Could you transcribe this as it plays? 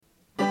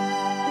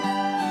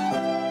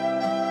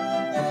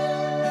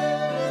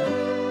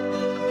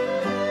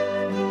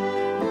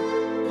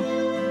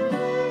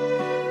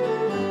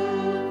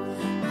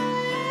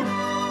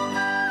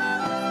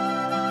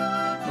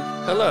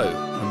Hello,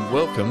 and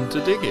welcome to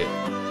Dig It.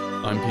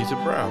 I'm Peter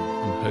Brown,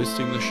 and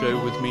hosting the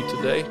show with me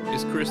today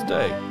is Chris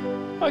Day.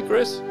 Hi,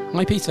 Chris.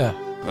 Hi, Peter.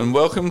 And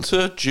welcome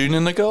to June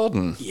in the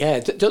Garden. Yeah,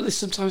 don't they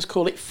sometimes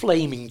call it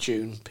Flaming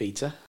June,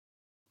 Peter?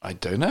 I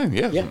don't know,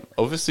 yeah.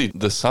 Obviously,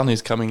 the sun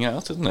is coming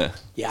out, isn't it?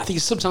 Yeah, I think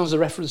it's sometimes a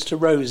reference to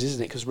roses,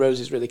 isn't it? Because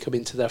roses really come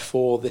into their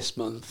fore this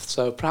month.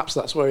 So perhaps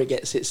that's where it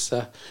gets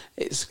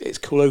its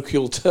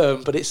colloquial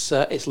term. But it's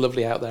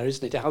lovely out there,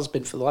 isn't it? It has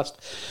been for the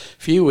last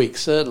few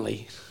weeks,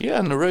 certainly. Yeah,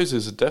 and the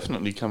roses are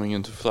definitely coming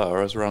into flower.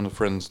 I was around a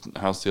friend's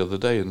house the other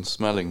day and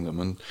smelling them,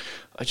 and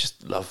I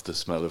just love the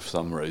smell of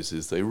some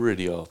roses. They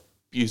really are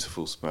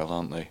beautiful smell,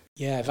 aren't they?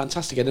 Yeah,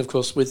 fantastic. And of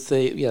course, with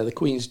the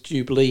Queen's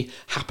Jubilee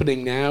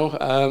happening now,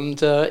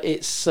 and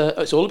it's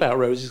all about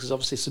roses because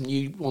obviously some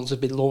new ones have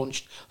been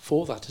launched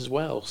for that as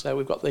well. So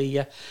we've got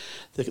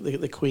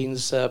the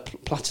Queen's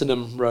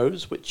Platinum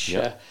Rose, which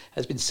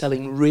has been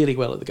selling really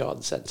well at the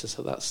garden centre.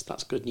 So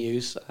that's good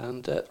news,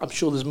 and I'm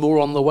sure there's more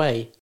on the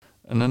way.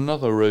 And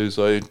another rose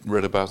I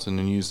read about in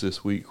the news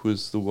this week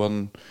was the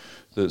one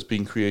that's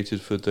been created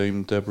for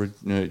Dame Deborah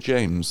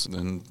James,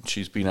 and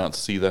she's been out to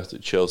see that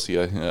at Chelsea,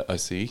 I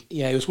see.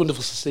 Yeah, it was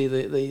wonderful to see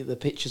the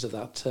pictures of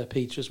that,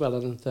 Peter, as well,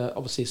 and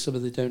obviously some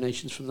of the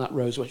donations from that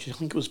rose, which I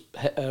think was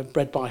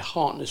bred by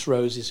Hartness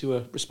Roses, who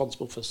are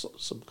responsible for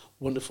some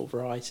wonderful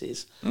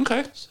varieties.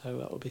 Okay. So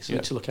that will be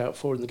something to look out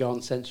for in the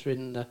garden centre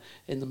in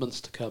the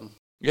months to come.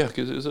 Yeah,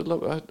 because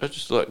I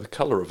just like the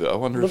colour of it. I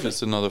wonder if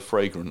it's another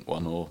fragrant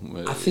one or...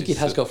 I think it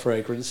has got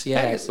fragrance, yeah.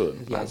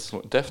 Excellent. Yeah. That's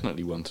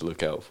definitely one to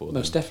look out for.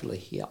 Most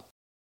definitely, yeah.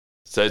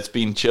 So it's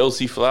been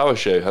Chelsea Flower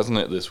Show, hasn't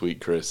it, this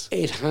week, Chris?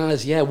 It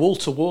has, yeah, wall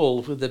to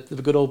wall with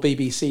the good old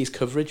BBC's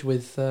coverage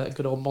with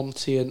good old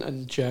Monty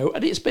and Joe.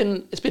 And it's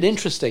been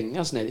interesting,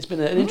 hasn't it? It's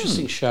been an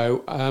interesting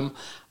show.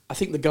 I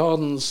think the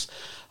gardens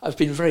have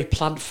been very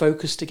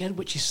plant-focused again,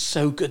 which is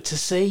so good to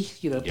see.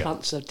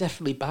 Plants are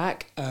definitely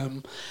back. A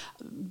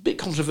bit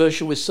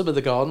controversial with some of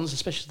the gardens,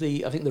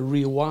 especially I think the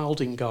Real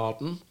Wilding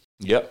garden.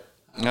 Yep.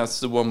 That's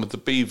the one with the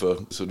beaver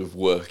sort of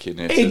work in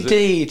it.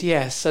 Indeed,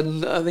 yes.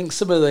 And I think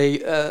some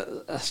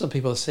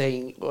people are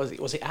saying,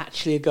 was it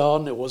actually a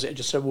garden, or was it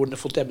just a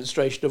wonderful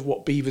demonstration of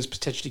what beavers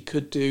potentially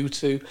could do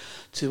to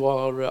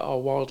our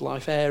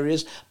wildlife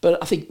areas?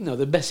 But I think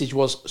the message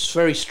was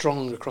very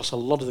strong across a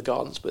lot of the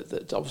gardens, but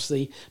that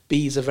obviously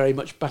bees are very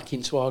much back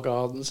into our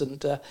gardens. And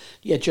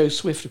Joe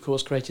Swift, of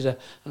course, created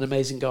an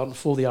amazing garden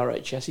for the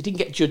RHS. He didn't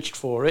get judged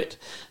for it,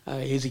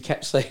 as he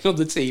kept saying on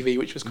the TV,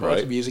 which was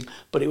quite amusing.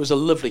 But it was a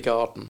lovely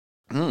garden.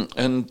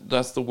 And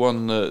that's the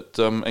one that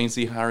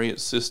Ainsley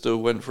Harriet's sister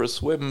went for a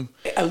swim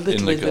in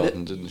the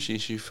garden, didn't she?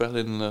 She fell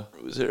in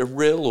was it a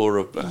rill or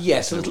a...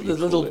 Yes, a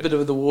little bit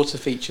of the water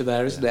feature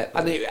there, isn't it?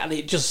 And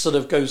it just sort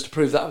of goes to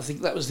prove that I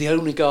think that was the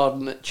only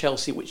garden at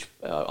Chelsea which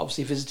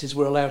obviously visitors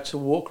were allowed to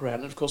walk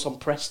around. And of course on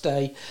press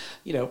day,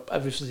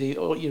 obviously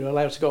you're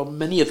allowed to go on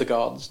many of the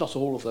gardens, not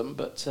all of them,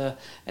 but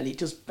and it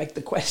does beg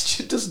the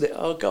question, doesn't it?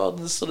 Are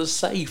gardens sort of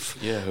safe?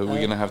 Yeah, are we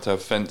going to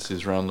have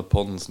fences around the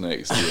ponds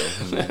next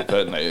year?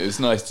 But no,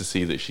 it's nice to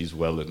see that she's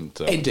well and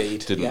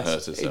indeed, didn't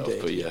hurt herself.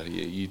 Indeed, but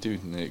you do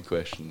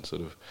question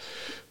sort of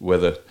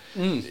whether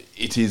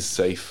it is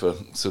safe for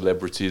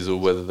celebrities or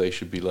whether they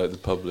should be like the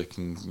public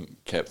and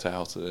kept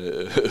out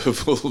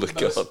of all the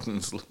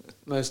gardens.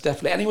 Most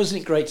definitely. And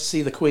wasn't it great to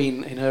see the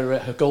Queen in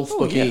her golf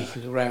buggy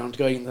around,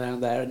 going down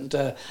there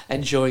and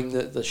enjoying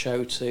the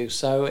show too.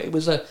 So it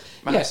was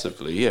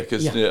massively,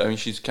 because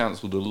she's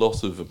cancelled a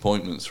lot of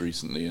appointments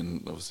recently,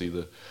 and obviously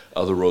the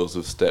other royals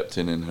have stepped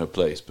in her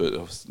place,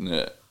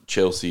 but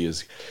Chelsea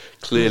is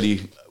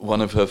clearly one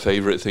of her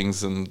favourite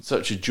things, and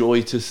such a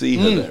joy to see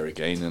her there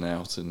again and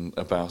out and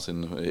about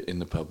in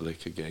the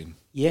public again.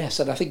 Yes,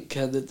 and I think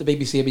the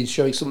BBC have been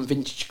showing some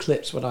vintage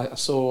clips when I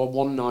saw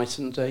one night,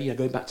 and going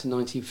back to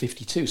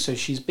 1952. So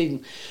she's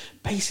been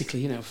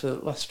basically, for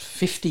the last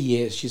 50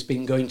 years, she's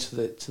been going to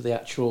the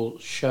actual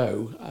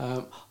show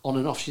on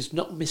and off. She's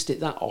not missed it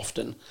that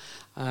often,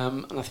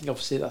 and I think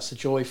obviously that's a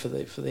joy for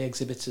the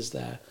exhibitors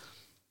there.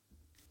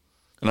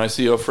 And I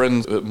see our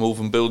friends at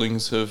Malvern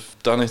Buildings have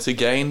done it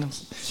again.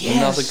 Yes.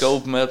 Another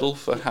gold medal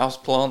for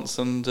houseplants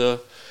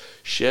and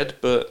shed,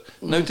 but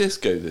no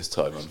disco this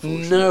time,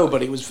 unfortunately. No,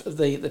 but it was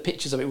the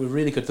pictures of it were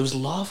really good. There was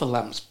lava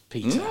lamps,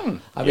 Peter.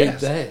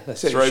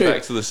 That's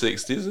throwback to the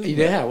 60s, isn't it?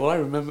 Yeah, I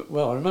remember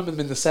them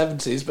in the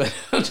 70s, but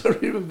I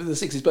don't remember the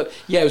 60s. But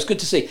yeah, it was good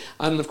to see.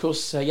 And of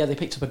course, they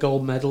picked up a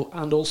gold medal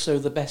and also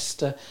the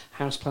best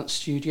houseplant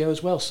studio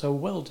as well. So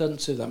well done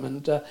to them,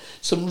 and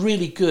some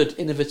really good,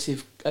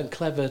 innovative and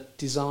clever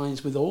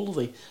designs with all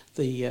the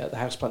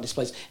houseplant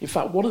displays. In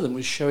fact, one of them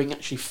was showing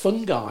actually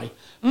fungi,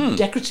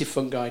 decorative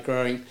fungi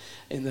growing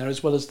in there,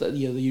 as well as the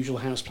usual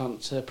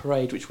houseplant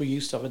parade, which we're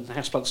used to, and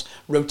houseplants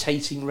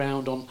rotating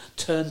round on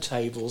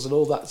turntables and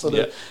all that sort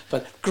of.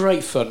 But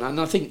great fun,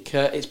 and I think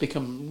it's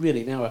become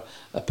really now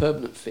a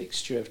permanent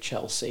fixture of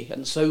Chelsea,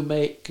 and so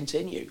may it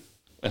continue.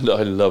 And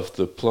I love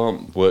the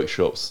plant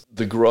workshops.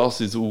 The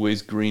grass is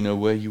always greener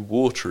where you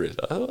water it.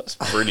 Oh, that's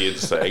brilliant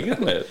saying,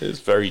 isn't it? It's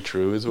very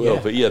true as well.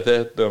 Yeah.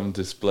 But their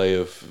display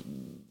of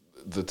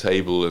the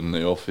table and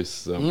the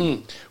office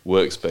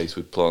workspace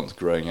with plants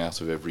growing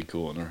out of every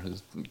corner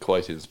is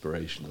quite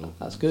inspirational.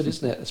 That's good,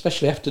 isn't it?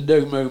 Especially after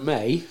No Mow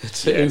May,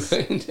 too. Yes.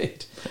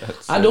 Indeed.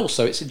 And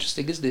also, it's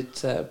interesting,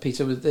 isn't it,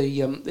 Peter? With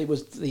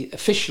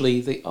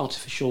officially the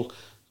artificial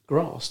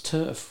grass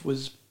turf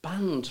was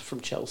banned from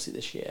Chelsea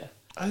this year.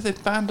 Oh,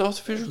 they've banned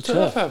artificial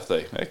turf, have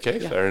they? Okay,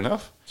 Yeah. fair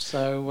enough.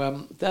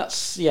 So there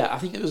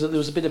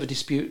was a bit of a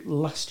dispute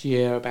last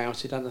year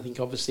about it, and I think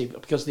obviously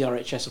because the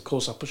RHS, of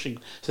course, are pushing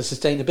for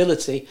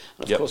sustainability,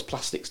 and of course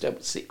plastics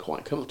don't sit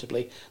quite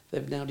comfortably.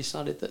 They've now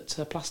decided that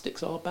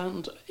plastics are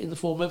banned in the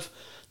form of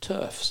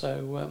turf.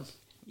 So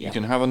You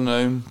can have a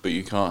gnome, but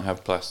you can't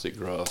have plastic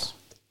grass.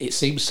 It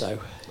seems so.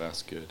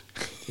 That's good.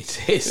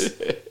 It is.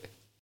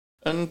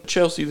 And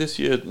Chelsea this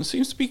year, there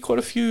seems to be quite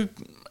a few,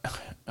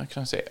 how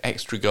can I say,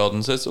 extra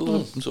gardens. There's a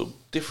lot of sort of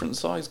different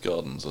sized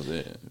gardens,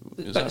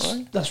 is that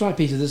right? That's right,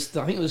 Peter.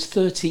 I think there's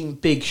 13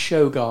 big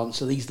show gardens,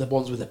 so these are the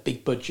ones with the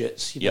big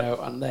budgets, you know,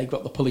 and they've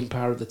got the pulling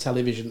power of the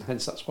television,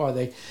 hence that's why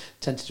they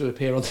tended to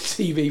appear on the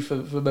TV for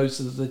most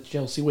of the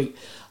Chelsea week.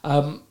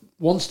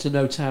 Ones to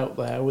note out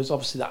there was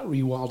obviously that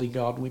rewilding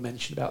garden we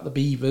mentioned about the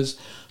beavers,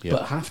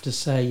 but I have to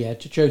say,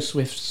 Joe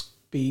Swift's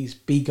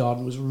bee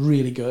garden was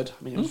really good.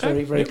 I mean, it was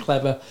very, very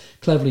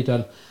cleverly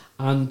done.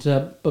 And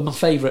but my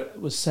favourite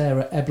was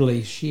Sarah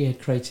Eberly. She had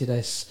created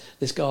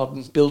this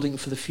garden, Building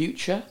for the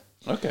Future.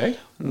 Okay.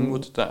 And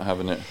what did that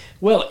have in it?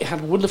 Well, it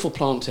had wonderful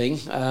planting,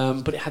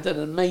 but it had an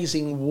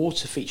amazing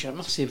water feature, a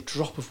massive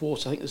drop of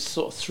water. I think there's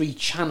sort of 3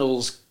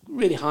 channels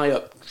really high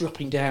up,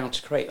 dropping down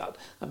to create that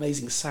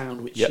amazing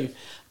sound.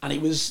 And it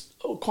was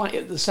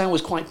the sound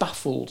was quite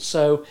baffled,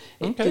 so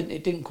it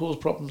didn't cause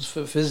problems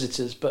for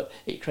visitors, but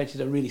it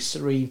created a really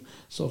serene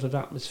sort of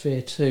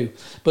atmosphere too.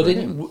 But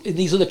in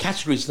these other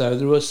categories, though,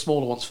 there were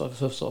smaller ones for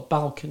sort of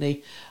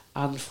balcony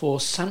and for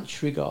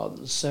sanctuary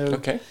gardens.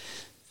 So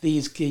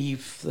these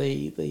give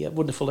the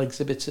wonderful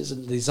exhibitors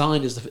and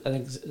designers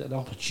an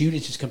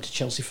opportunity to come to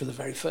Chelsea for the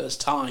very first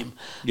time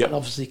and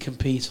obviously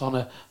compete on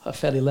a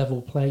fairly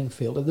level playing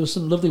field. And there were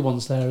some lovely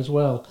ones there as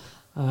well.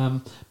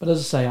 But as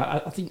I say,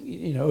 I think,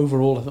 you know,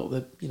 overall, I thought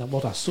that, you know,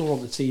 what I saw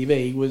on the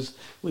TV was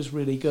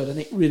really good, and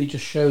it really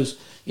just shows,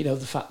 you know,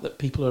 the fact that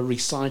people are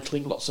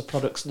recycling lots of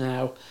products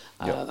now.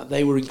 That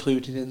they were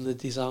included in the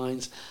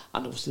designs,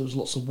 and obviously there was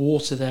lots of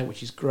water there,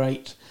 which is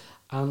great.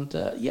 And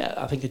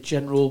I think a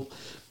general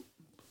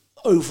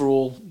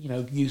overall, you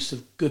know, use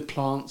of good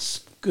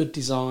plants, good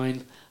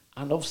design,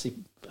 and obviously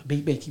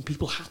making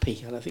people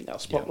happy, and I think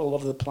that's what a lot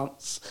of the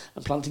plants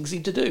and planting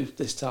seem to do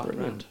this time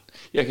around.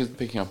 Yeah, because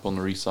picking up on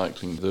the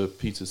recycling, the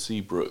Peter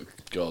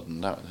Seabrook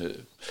garden, I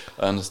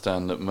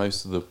understand that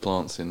most of the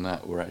plants in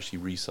that were actually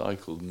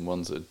recycled and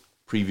ones that had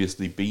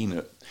previously been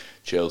at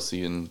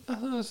Chelsea, and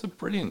that's a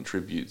brilliant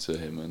tribute to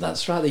him. And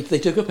that's right. They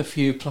dug up a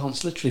few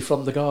plants literally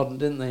from the garden,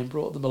 didn't they, and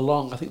brought them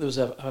along. I think there was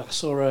I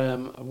saw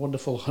a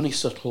wonderful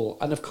honeysuckle,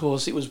 and of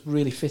course it was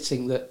really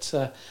fitting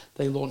that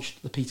they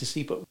launched the Peter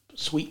Seabrook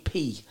Sweet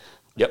Pea.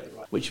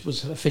 Which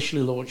was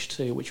officially launched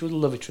too, which was a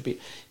lovely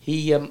tribute.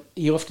 He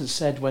often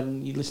said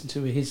when you listen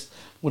to his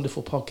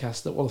wonderful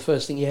podcast that the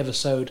first thing he ever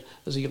sowed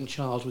as a young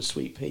child was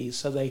sweet peas.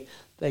 So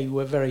they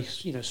were very,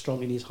 you know,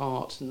 strong in his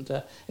heart, and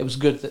it was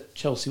good that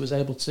Chelsea was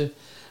able to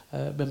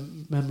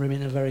remember him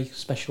in a very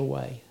special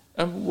way.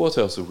 And what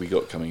else have we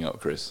got coming up,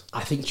 Chris?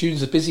 I think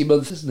June's a busy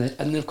month, isn't it?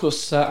 And of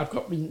course, I've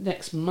got my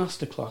next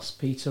masterclass,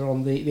 Peter,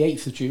 on the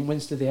 8th of June,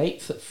 Wednesday the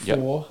 8th at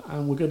 4,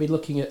 and we're going to be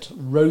looking at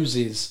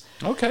roses.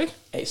 Okay.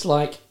 It's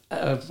like,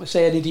 I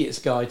say, an idiot's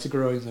guide to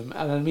growing them,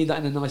 and I mean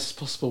that in the nicest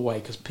possible way,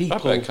 because people...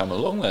 I better come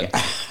along then.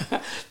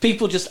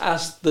 People just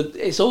ask,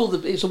 it's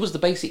always the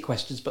basic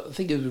questions, but the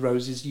thing with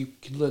roses, you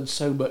can learn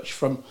so much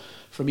from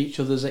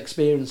each other's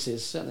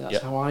experiences. Certainly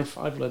that's how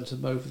I've learned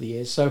them over the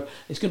years. So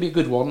it's going to be a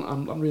good one.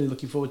 I'm really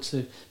looking forward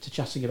to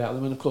chatting about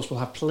them. And of course, we'll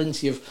have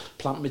plenty of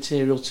plant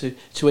material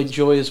to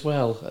enjoy as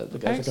well at the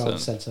Garden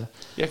Centre.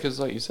 Yeah, because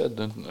like you said,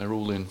 they're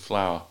all in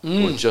flower,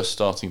 or just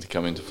starting to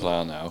come into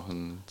flower now,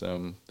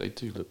 and they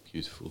do look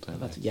beautiful,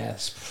 don't they?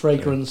 Yes,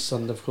 fragrance,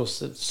 and of course,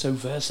 they're so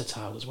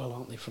versatile as well,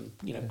 aren't they? From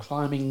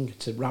climbing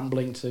to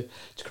rambling to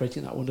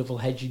creating that wonderful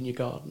hedge in your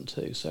garden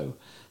too. So.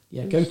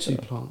 Yeah, go-to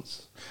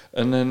plants.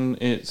 And then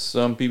it's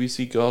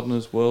BBC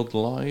Gardeners World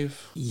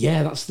Live.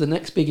 Yeah, that's the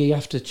next biggie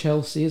after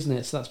Chelsea, isn't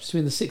it? So that's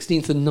between the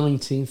 16th and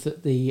 19th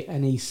at the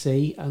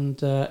NEC.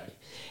 And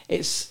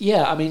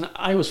I mean,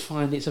 I always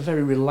find it's a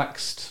very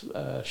relaxed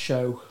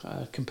show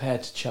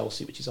compared to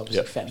Chelsea, which is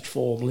obviously fairly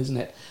formal, isn't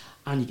it?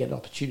 And you get an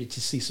opportunity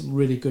to see some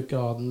really good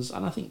gardens.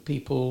 And I think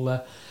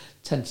people...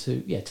 tend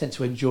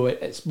to enjoy it.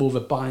 It's more of a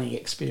buying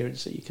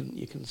experience, so you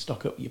can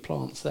stock up your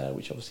plants there,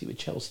 which obviously with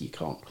Chelsea you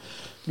can't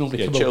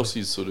normally. Yeah,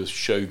 Chelsea's sort of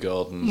show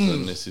gardens,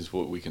 and this is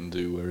what we can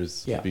do.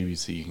 Whereas the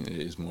BBC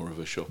is more of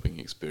a shopping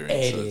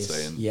experience, I'd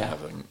say, and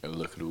having a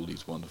look at all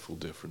these wonderful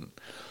different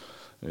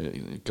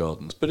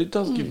gardens. But it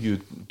does give you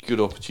a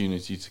good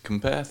opportunity to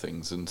compare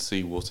things and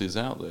see what is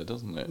out there,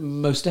 doesn't it?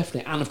 Most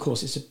definitely. And of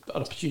course it's an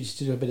opportunity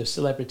to do a bit of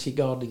celebrity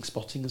gardening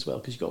spotting as well,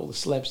 because you've got all the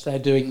celebs there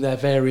doing their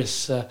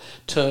various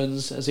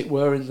turns, as it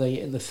were, in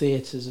the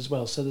theatres as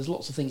well. So there's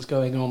lots of things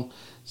going on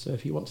So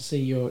if you want to see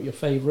your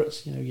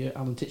favourites, your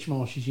Alan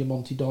Titchmarshes, your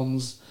Monty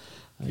Dons,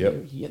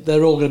 Yep.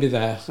 they're all going to be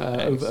there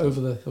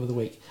over the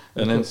week.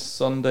 And then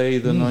Sunday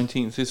the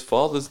 19th is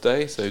Father's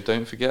Day, so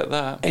don't forget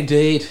that.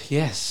 Indeed,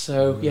 yes.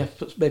 So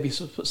maybe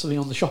put something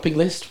on the shopping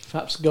list,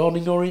 perhaps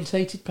gardening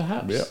orientated,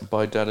 perhaps. Yeah,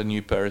 buy Dad a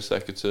new pair of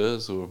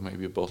secateurs, or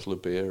maybe a bottle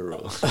of beer,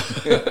 or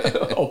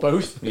or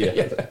both.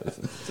 Yeah.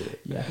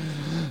 Yeah.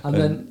 And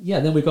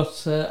then we've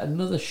got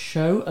another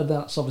show, and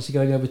that's obviously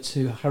going over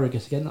to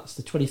Harrogate again. That's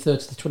the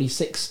 23rd to the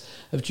 26th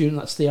of June.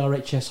 That's the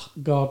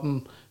RHS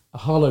Garden, a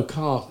Harlow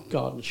Car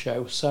Garden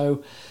Show.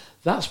 So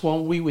that's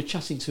one we were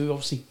chatting to,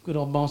 obviously, good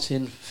old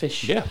Martin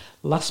Fish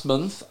last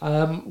month.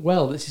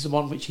 This is the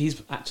one which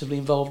he's actively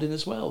involved in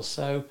as well.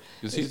 So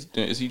is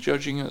he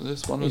judging at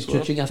this one he's as well?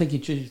 Judging, I think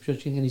he's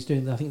judging, and he's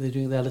doing. I think they're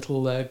doing their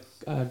little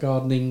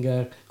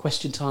gardening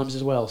question times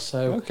as well.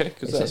 So okay,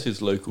 because that's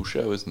his local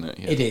show, isn't it?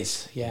 Yeah. It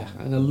is,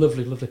 and a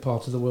lovely, lovely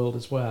part of the world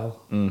as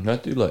well. I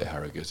do like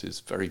Harrogate.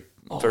 It's very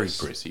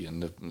pretty,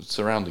 and the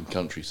surrounding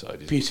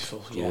countryside is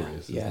beautiful.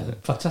 Glorious,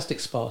 fantastic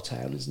spa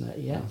town, isn't it?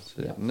 Yeah.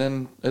 And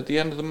then at the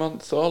end of the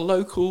month, our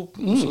local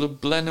sort of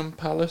Blenheim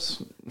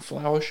Palace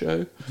flower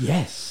show.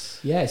 Yes.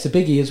 Yeah, it's a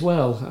biggie as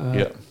well.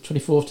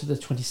 24th to the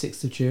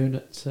 26th of June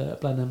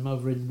at Blenheim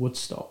over in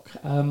Woodstock.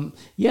 I mean,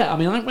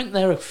 I went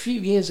there a few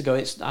years ago.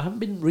 I haven't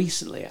been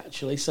recently,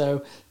 actually,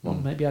 so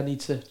maybe I need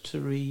to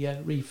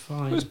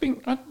refine. It's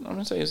been, I'm going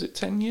to say, is it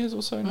 10 years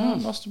or so now?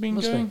 It must have been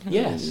going.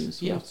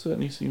 Yes. It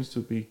certainly seems to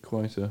be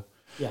quite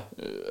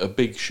a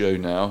big show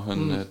now,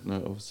 and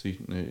obviously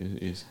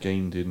it's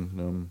gained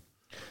in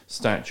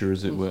stature,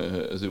 as it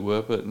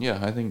were. But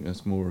I think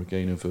that's more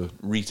again of a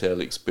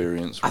retail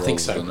experience rather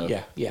than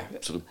a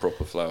sort of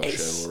proper flower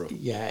show.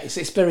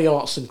 It's very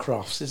arts and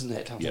crafts, isn't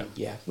it? I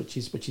think, which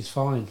is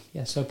fine.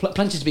 Yeah, so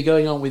plenty to be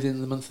going on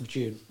within the month of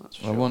June. That's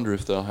for sure. I wonder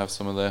if they'll have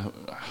some of their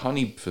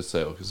honey for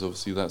sale, because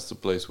obviously that's the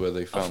place where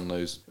they found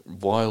those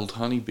wild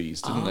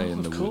honeybees, didn't they,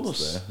 in the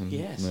woods there? And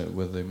yes.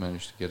 Whether they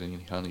managed to get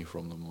any honey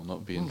from them or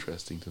not, be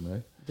interesting to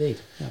know.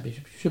 Indeed,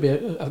 should be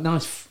a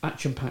nice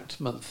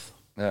action-packed month.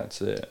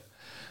 That's it.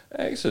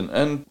 Excellent.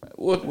 And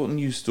what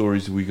news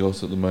stories have we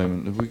got at the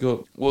moment? Have we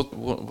got what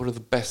are the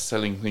best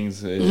selling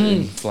things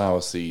in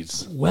flower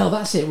seeds? Well,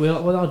 that's it.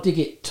 I'll dig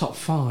it top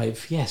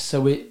 5. Yes. So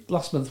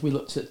last month we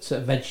looked at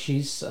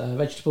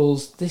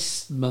vegetables.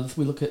 This month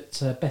we look at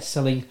best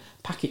selling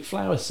packet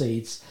flower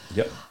seeds.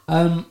 Yep.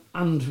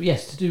 And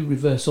yes, to do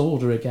reverse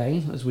order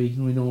again, as we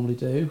normally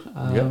do.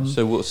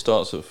 So what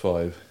starts at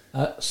 5?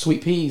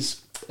 Sweet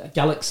peas,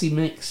 Galaxy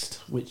Mixed,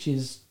 which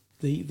is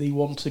the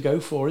one to go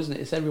for, isn't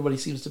it? Everybody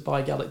seems to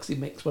buy Galaxy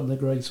Mix when they're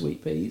growing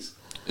sweet peas.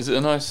 Is it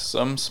a nice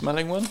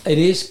smelling one? It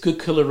is, good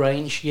colour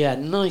range,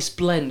 nice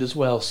blend as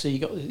well. So you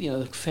got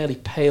the fairly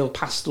pale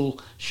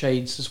pastel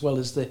shades as well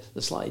as the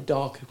slightly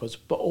darker ones,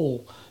 but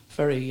all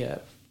very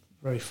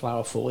very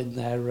flowerful in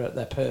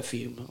their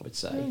perfume, I would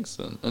say.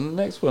 Excellent. And the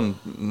next one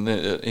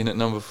in at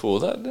number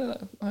 4,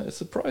 that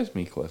surprised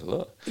me quite a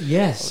lot.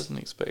 Yes. I wasn't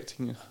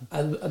expecting it.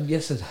 And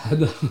yes,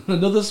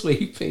 another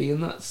sweet pea,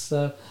 and that's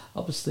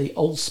obviously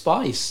Old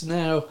Spice.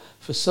 Now,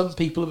 for some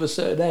people of a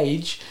certain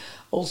age,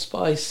 Old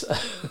Spice...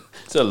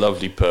 It's a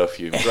lovely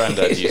perfume.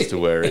 Grandad used to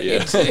wear it,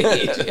 yes.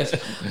 Yes,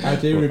 I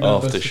do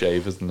remember.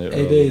 Aftershave, isn't it?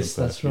 It is,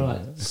 that's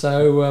right.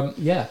 So,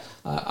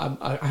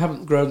 I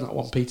haven't grown that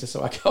one, Peter,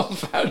 so I can't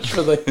vouch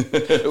for the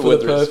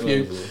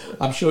perfume.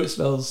 I'm sure it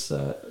smells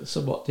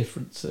somewhat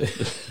different to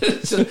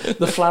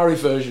the flowery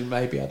version,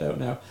 maybe, I don't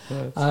know.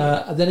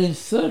 And then in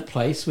third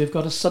place, we've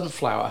got a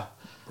sunflower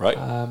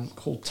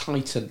called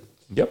Titan.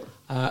 Yep.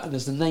 And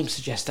as the name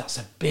suggests, that's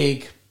a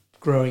big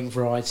growing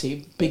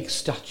variety, big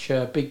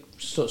stature, big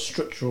sort of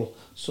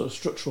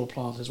structural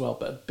plant as well,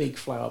 but a big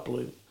flower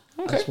bloom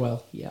as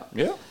well. Yeah.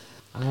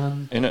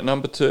 In at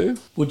number 2,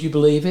 would you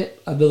believe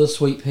it? Another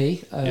sweet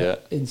pea,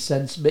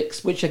 incense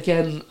mix, which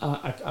again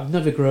I've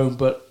never grown,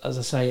 but as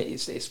I say,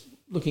 it's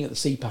looking at the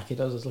seed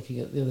packet. I was looking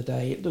at it the other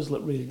day. It does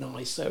look really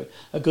nice. So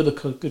a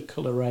good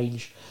colour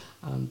range.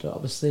 And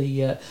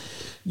obviously,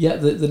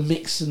 the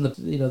mix and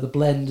the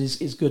blend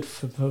is good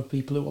for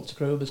people who want to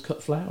grow them as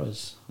cut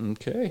flowers.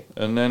 Okay,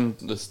 and then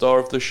the star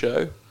of the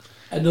show,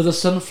 another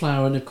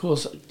sunflower, and of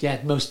course,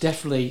 most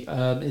definitely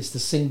is the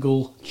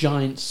single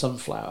giant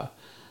sunflower.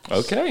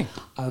 Okay,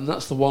 and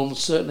that's the one.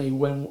 Certainly,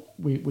 when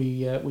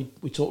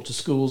we talk to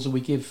schools and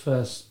we give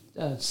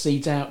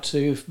seeds out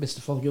to, if Mr.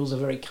 Fothergills are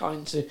very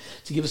kind to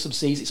give us some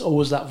seeds, it's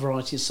always that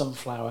variety of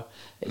sunflower.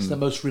 It's the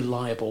most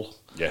reliable.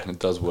 Yeah, it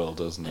does well,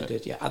 doesn't it?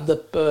 It did, and the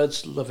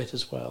birds love it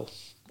as well.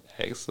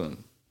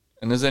 Excellent.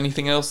 And has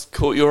anything else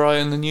caught your eye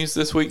in the news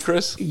this week,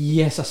 Chris?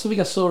 Yes, I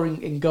saw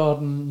in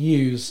Garden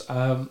News,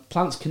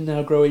 plants can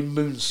now grow in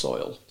moon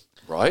soil.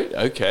 Right,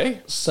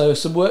 okay. So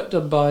some work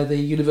done by the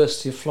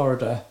University of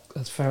Florida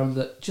has found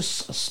that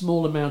just a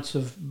small amount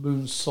of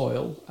moon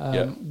soil...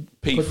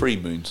 peat-free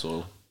moon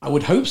soil. I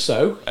would hope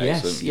so.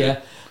 Excellent,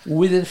 yes,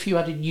 with a few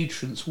added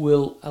nutrients,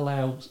 will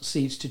allow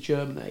seeds to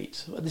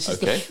germinate. This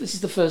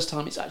is the first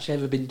time it's actually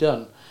ever been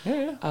done.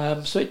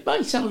 So it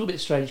might sound a little bit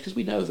strange because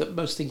we know that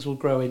most things will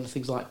grow in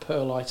things like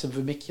perlite and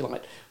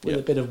vermiculite with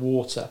a bit of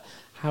water.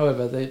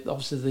 However,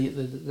 obviously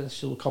the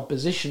actual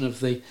composition of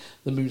the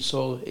moon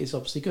soil is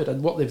obviously good,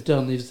 and what they've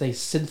done is they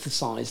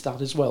synthesised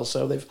that as well.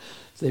 So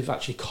they've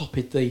actually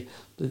copied the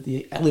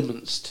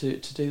elements to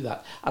do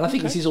that. And I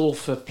think this is all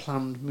for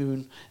planned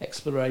moon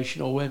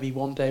exploration, or maybe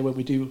one day when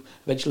we do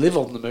eventually live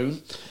on the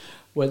moon.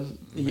 When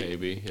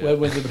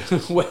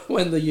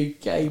when the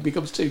UK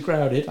becomes too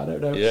crowded, I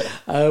don't know.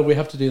 Yeah. We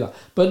have to do that.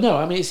 But no,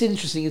 I mean it's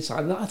interesting insight.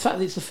 And the fact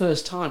that it's the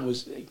first time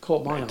it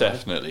caught my eye.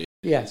 Definitely.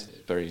 Yes.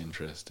 It's very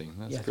interesting.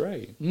 That's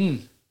great.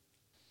 Mm.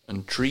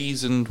 And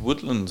trees and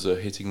woodlands are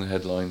hitting the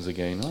headlines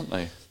again, aren't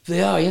they?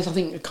 They are, yes. I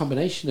think a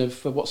combination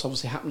of what's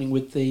obviously happening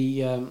with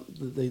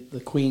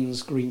the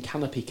Queen's Green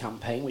Canopy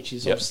campaign, which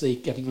is obviously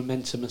getting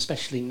momentum,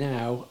 especially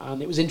now.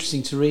 And it was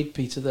interesting to read,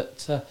 Peter,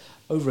 that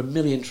over 1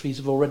 million trees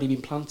have already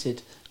been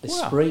planted this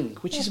spring,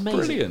 which is amazing.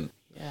 Brilliant.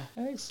 Yeah,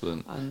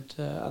 excellent. And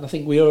I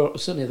think we are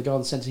certainly at the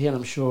garden centre here, and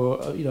I'm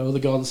sure other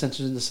garden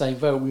centres in the same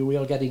boat. We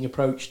are getting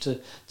approached to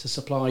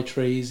supply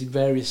trees in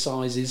various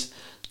sizes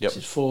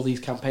for these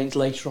campaigns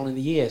later on in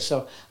the year.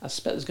 So I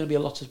suspect there's going to be a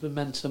lot of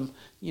momentum,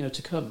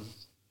 to come.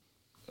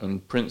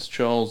 And Prince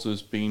Charles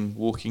has been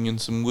walking in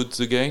some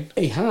woods again?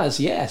 He has,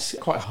 yes.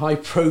 Quite a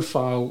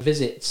high-profile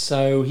visit.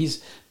 So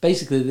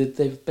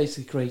they've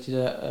basically created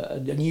a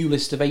new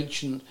list of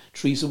ancient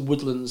trees and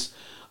woodlands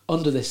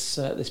under this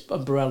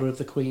umbrella of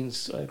the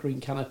Queen's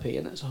Green Canopy,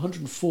 and it's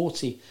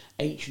 140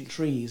 ancient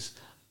trees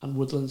and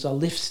woodlands are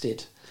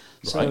listed.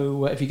 Right.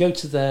 So if you go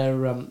to their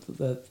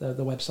the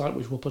website,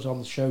 which we'll put on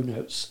the show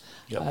notes,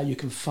 you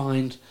can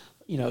find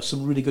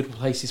some really good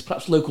places,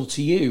 perhaps local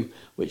to you,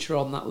 which are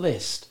on that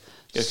list.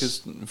 Yeah,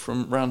 because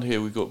from round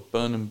here we've got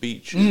Burnham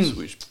Beeches,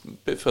 which is a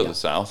bit further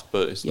south,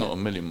 but it's not a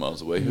million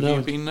miles away. Have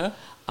you been there?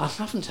 I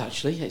haven't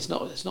actually. It's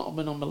not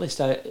been on my list.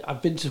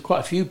 I've been to quite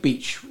a few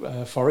beech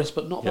forests,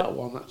 but not that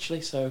one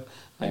actually. So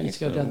I need to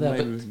go down there.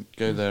 Maybe we can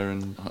go there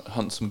and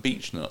hunt some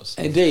beech nuts.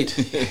 Indeed,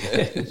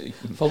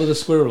 follow the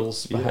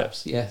squirrels,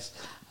 perhaps. Yes.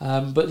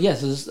 But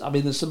yes,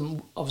 there's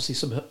some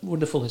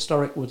wonderful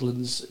historic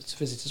woodlands to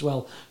visit as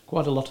well.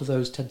 Quite a lot of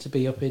those tend to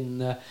be up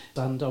in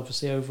and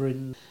obviously over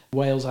in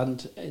Wales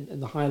and in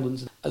the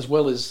Highlands, as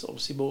well as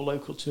obviously more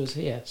local to us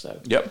here. So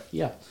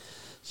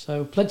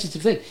so plenty to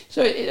think.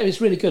 So it's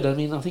really good. I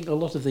mean, I think a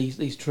lot of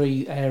these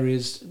tree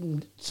areas,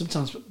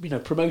 sometimes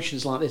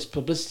promotions like this,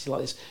 publicity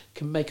like this,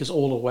 can make us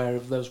all aware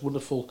of those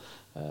wonderful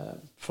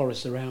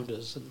forests around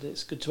us, and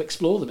it's good to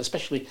explore them,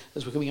 especially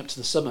as we're coming up to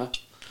the summer.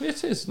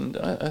 It is, and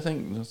I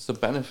think that's the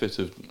benefit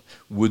of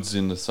woods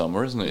in the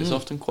summer, isn't it? It's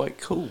often quite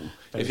cool.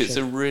 If it's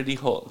a really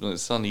hot and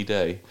sunny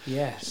day,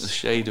 the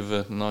shade of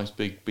a nice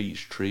big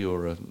beech tree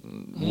or a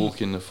walk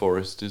in the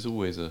forest is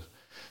always a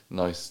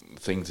nice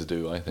thing to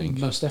do, I think.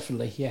 Most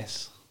definitely,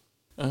 yes.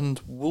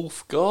 And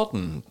Wolf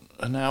Garden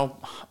are now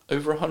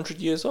over 100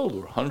 years old,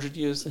 or 100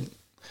 years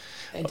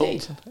Indeed.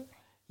 Old.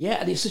 Yeah,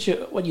 and it's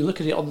when you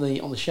look at it on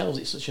the shelves,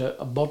 it's such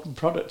a modern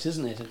product,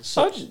 isn't it? Is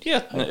it?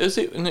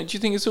 Do you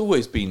think it's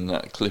always been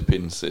that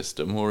clip-in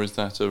system, or is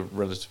that a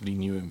relatively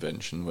new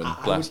invention when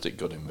plastic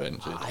got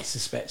invented? I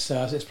suspect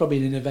so. It's probably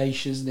an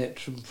innovation, isn't it,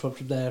 from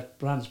their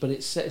brands? But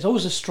it's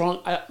always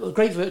a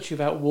great virtue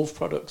about Wolf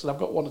products, and I've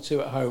got one or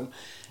two at home.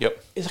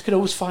 Yep. Is I can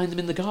always find them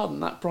in the garden.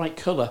 That bright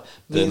colour.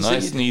 They're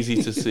nice and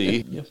easy to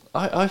see.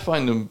 I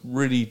find them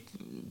really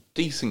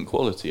decent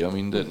quality. I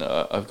mean,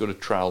 I've got a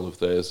trowel of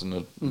theirs and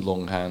a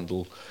long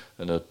handle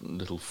and a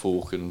little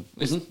fork, and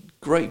it's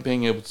great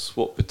being able to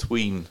swap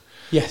between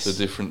the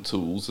different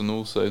tools, and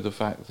also the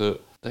fact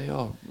that they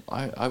are,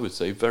 I would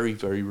say, very,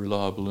 very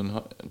reliable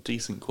and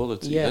decent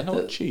quality. They're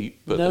not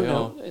cheap, but they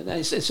are.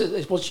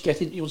 It's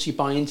once you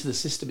buy into the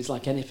system, it's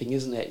like anything,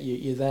 isn't it?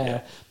 You're there.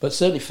 Yeah. But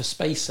certainly for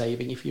space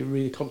saving, if you're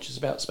really conscious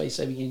about space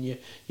saving in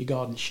your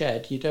garden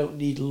shed, you don't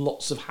need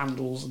lots of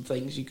handles and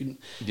things. You can,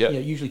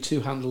 usually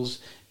 2 handles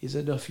is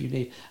enough you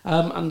need.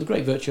 And the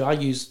great virtue, I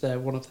use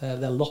one of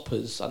their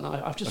loppers, and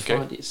I've just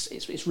found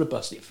it's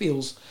robust. It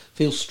feels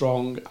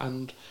strong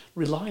and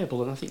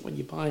reliable. And I think when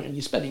you buy it and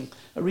you're spending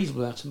a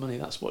reasonable amount of money,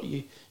 that's what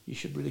you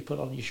should really put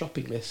on your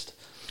shopping list.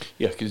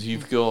 Yeah, because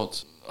you've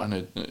got,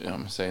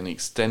 I'm saying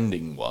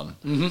extending one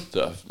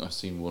that I've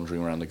seen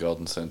wandering around the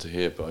garden centre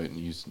here, but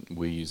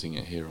we're using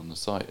it here on the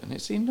site, and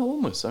it's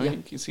enormous. I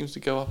mean, it seems to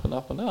go up and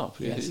up and up.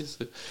 Yes.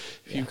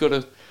 If you've got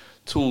a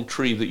tall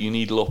tree that you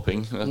need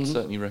lopping, I'd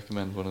certainly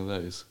recommend one of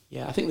those.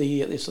 Yeah, I think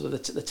the sort of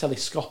the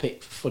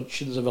telescopic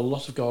functions of a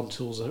lot of garden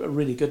tools are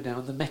really good now,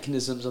 and the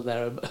mechanisms are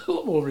there a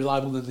lot more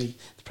reliable than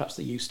perhaps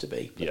they used to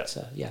be. But,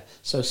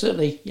 so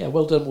certainly,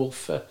 well done, Wolf,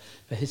 for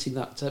hitting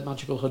that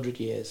magical 100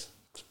 years.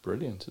 It's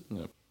brilliant,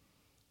 isn't it?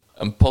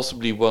 And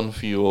possibly one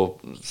for your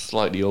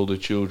slightly older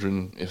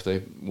children if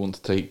they want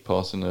to take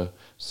part in a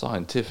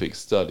scientific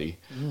study.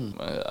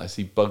 I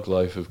see Bug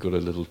Life have got a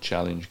little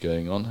challenge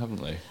going on,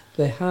 haven't they?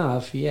 They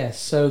have, yes.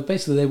 So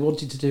basically they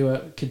wanted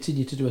to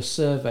continue to do a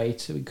survey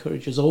to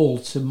encourage us all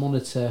to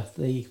monitor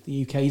the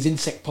UK's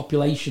insect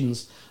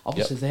populations.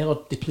 Obviously they are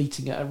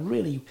depleting at a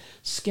really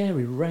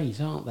scary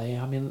rate, aren't they?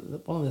 I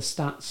mean, one of the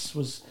stats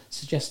was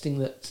suggesting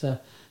that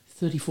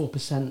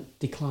 34%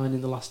 decline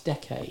in the last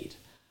decade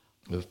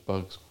Of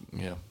bugs,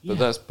 yeah. Yeah. But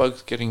that's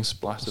bugs getting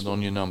splattered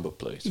on your number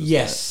plate, isn't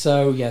Yes, it?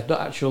 so yeah, not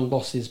actual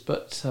losses,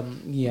 but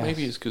yeah.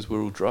 Maybe it's because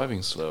we're all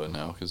driving slower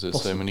now because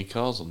there's so many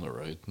cars on the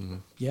road.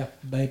 Yeah,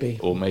 maybe.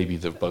 Or maybe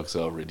the bugs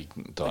are really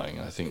dying.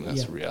 I think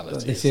that's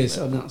reality. This is,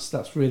 and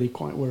that's really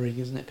quite worrying,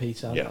 isn't it,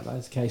 Peter? Yeah. That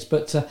is the case.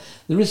 But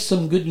there is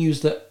some good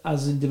news that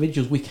as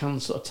individuals we can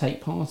sort of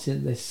take part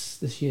in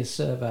this year's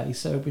survey.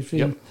 So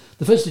between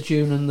the 1st of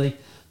June and the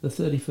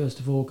 31st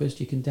of August,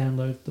 you can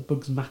download the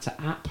Bugs Matter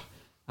app.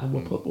 And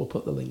we'll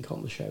put the link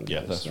on the show.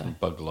 Yeah, that's from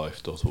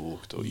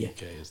buglife.org.uk,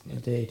 isn't it?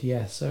 Indeed,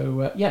 yeah.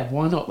 So,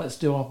 why not? Let's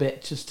do our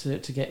bit just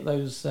to get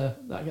those that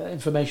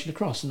information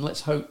across, and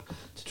let's hope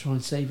to try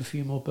and save a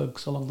few more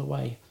bugs along the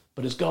way.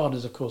 But as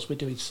gardeners, of course, we're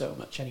doing so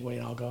much anyway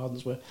in our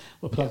gardens. We're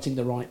planting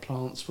the right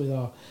plants with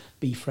our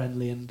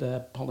bee-friendly and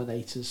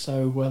pollinators.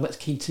 So let's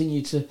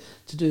continue to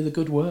do the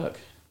good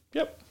work.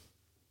 Yep.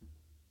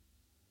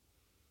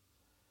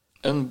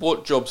 And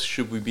what jobs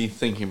should we be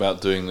thinking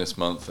about doing this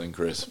month then,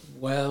 Chris?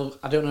 Well,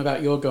 I don't know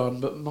about your garden,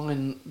 but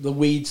mine, the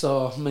weeds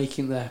are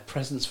making their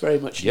presence very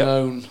much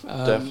known.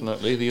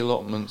 Definitely. The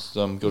allotment's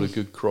got a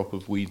good crop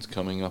of weeds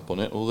coming up on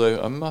it, although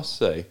I must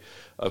say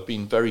I've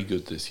been very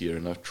good this year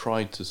and I've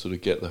tried to sort of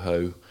get the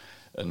hoe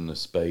and the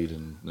spade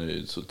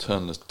and sort of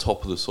turn the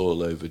top of the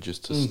soil over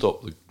just to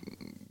stop the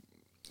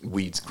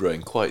weeds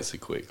growing quite so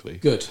quickly.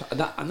 Good,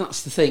 and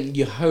that's the thing.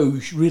 Your hoe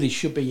really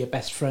should be your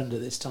best friend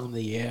at this time of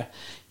the year.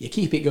 You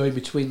keep it going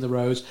between the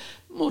rows.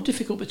 More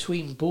difficult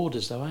between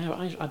borders, though.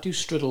 I do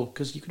struggle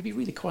because you've got to be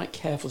really quite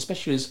careful,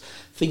 especially as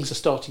things are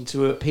starting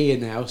to appear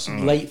now.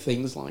 Some late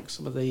things like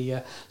some of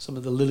the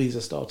lilies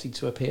are starting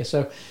to appear.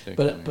 So,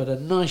 but a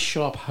nice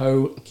sharp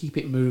hoe, keep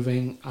it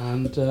moving,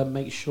 and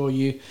make sure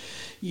you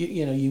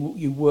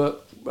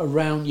work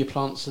around your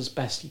plants as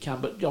best you can,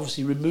 but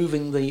obviously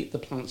removing the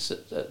plants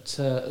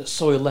at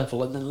soil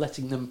level and then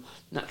letting them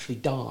naturally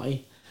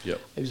die. Yep.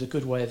 It was a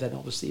good way of then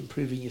obviously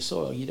improving your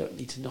soil. You don't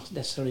need to not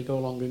necessarily go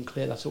along and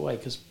clear that away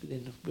because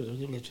within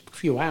a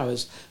few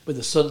hours with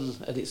the sun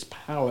at its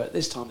power at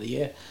this time of the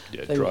year,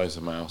 it dries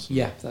them out.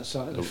 That's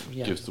right.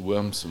 Gives the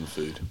worms some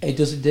food. It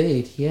does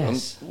indeed.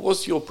 Yes.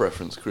 What's your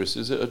preference, Chris?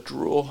 Is it a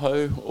draw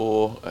hoe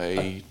or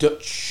a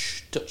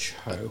Dutch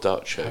hoe? A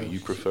Dutch hoe. You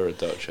prefer a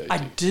Dutch hoe? I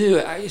do.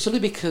 It's only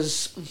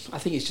because I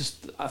think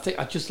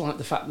I just like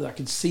the fact that I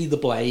can see the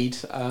blade.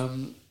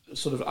 And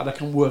I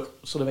can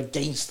work sort of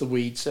against the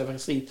weeds, so I can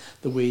see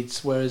the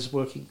weeds. Whereas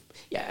working,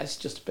 it's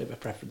just a bit of a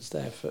preference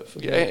there for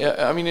me. Yeah.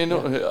 I mean,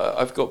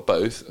 I've got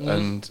both,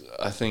 and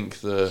I think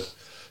the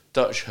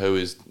Dutch hoe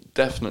is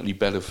definitely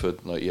better for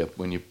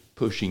when you're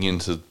pushing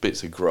into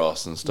bits of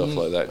grass and stuff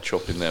like that,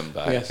 chopping them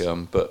back.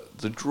 Yes. But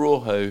the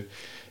draw hoe,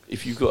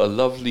 if you've got a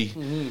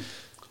lovely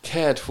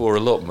cared for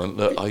allotment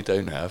that I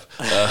don't have,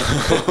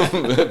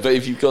 but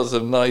if you've got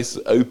some nice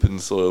open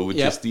soil with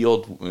just the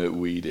odd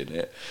weed in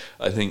it,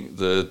 I think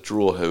the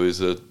draw hoe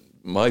is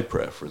my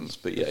preference.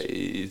 But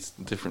it's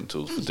different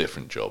tools for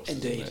different jobs.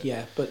 Indeed,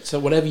 But so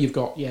whatever you've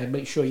got,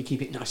 make sure you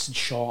keep it nice and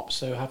sharp.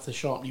 So have the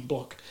sharpening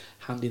block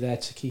handy there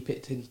to keep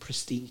it in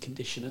pristine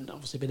condition, and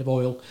obviously a bit of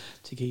oil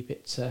to keep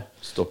it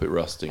stop it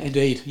rusting.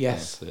 Indeed,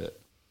 yes. That's it.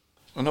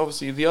 And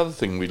obviously the other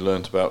thing we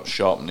learnt about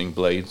sharpening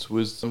blades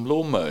was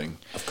lawn mowing.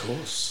 Of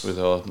course. With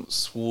our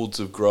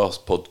Swords of Grass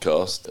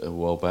podcast a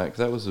while back.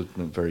 That was a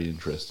very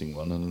interesting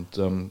one. And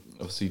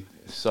obviously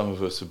some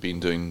of us have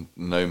been doing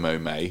No Mow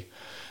May.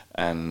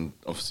 And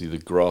obviously the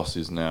grass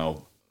is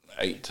now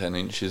 8-10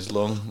 inches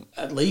long.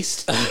 At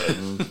least. The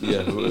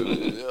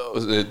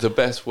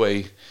best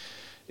way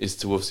is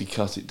to obviously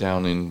cut it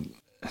down in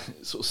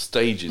sort of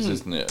stages,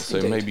 isn't it? So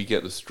maybe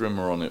get the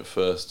strimmer on it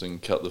first and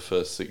cut the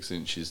first 6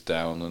 inches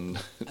down, and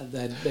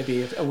then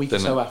maybe a week or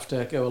so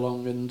after go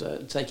along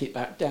and take it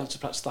back down to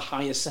perhaps the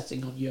highest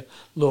setting on your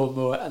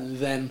lawnmower, and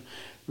then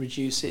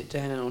reduce it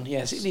down.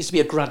 Yes, it needs to be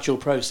a gradual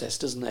process,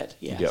 doesn't it?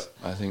 Yes. Yep,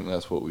 I think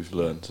that's what we've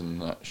learnt,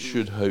 and that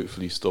should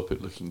hopefully stop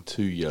it looking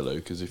too yellow,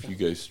 because if you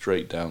go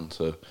straight down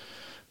to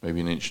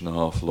maybe 1.5 inches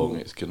long,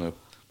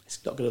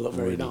 it's not going to look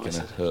very nice. It's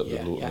going to hurt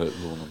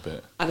the lawn a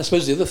bit. And I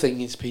suppose the other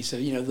thing is, Peter,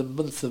 the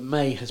month of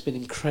May has been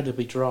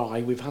incredibly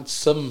dry. We've had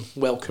some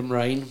welcome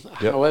rain.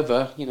 Yep.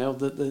 However,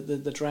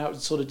 the drought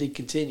sort of did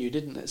continue,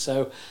 didn't it?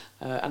 So,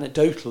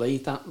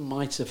 anecdotally, that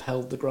might have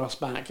held the grass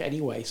back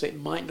anyway. So it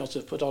might not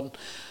have put on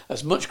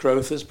as much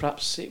growth as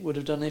perhaps it would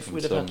have done if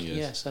we'd have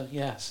had. So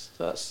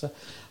that's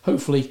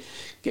hopefully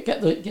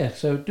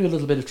So do a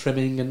little bit of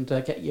trimming and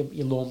get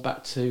your lawn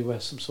back to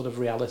some sort of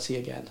reality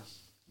again.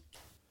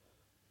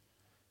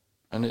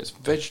 And it's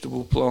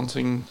vegetable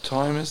planting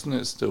time, isn't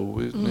it, still?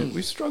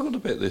 We've struggled a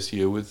bit this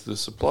year with the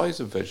supplies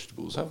of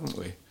vegetables, haven't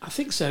we? I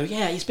think so,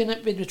 It's been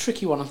a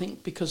tricky one, I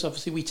think, because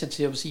obviously we tend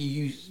to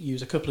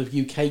use a couple of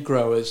UK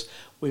growers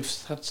we've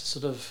had to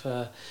sort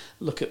of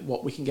look at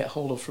what we can get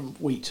hold of from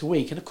week to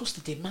week. And of course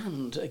the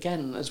demand,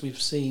 again, as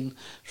we've seen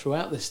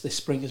throughout this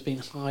spring, has been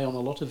high on a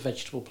lot of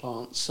vegetable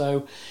plants.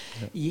 So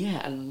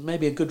yeah, and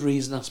maybe a good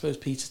reason, I suppose,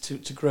 Peter,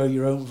 to grow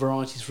your own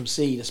varieties from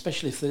seed,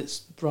 especially if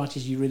it's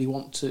varieties you really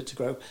want to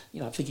grow.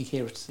 I'm thinking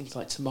here of things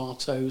like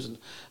tomatoes and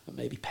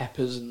maybe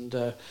peppers and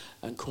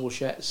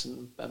courgettes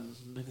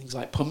and things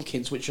like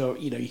pumpkins, which are,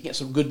 you can get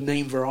some good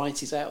name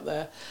varieties out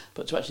there,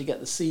 but to actually get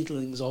the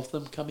seedlings of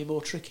them can be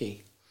more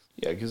tricky.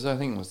 Yeah, because I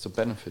think that's the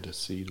benefit of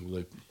seed,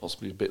 although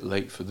possibly a bit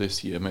late for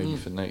this year, maybe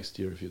for next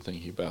year if you're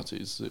thinking about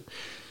it, is that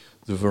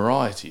the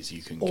varieties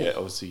you can get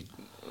obviously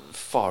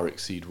far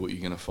exceed what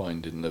you're going to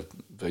find in the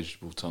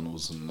vegetable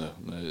tunnels and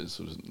the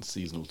sort of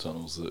seasonal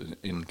tunnels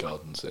in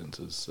garden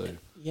centres. So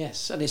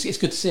yes, and it's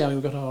good to see. I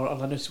mean, we've got I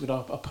noticed with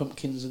our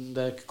pumpkins and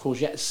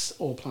courgettes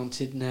all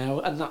planted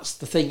now, and that's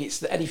the thing.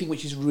 It's anything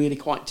which is really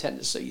quite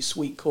tender. So your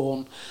sweet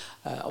corn,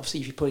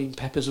 obviously if you're putting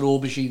peppers and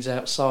aubergines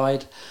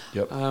outside.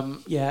 Yep.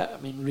 I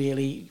mean,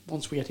 really,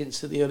 once we get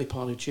into the early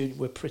part of June,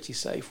 we're pretty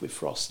safe with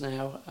frost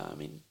now. I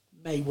mean,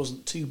 May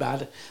wasn't too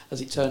bad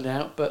as it turned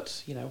out,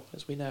 but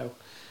as we know.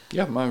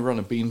 Yeah, my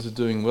runner beans are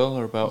doing well.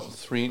 They're about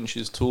 3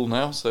 inches tall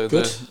now, so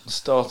good. They're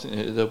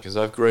starting. Because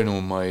I've grown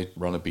all my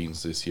runner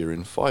beans this year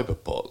in fibre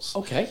pots.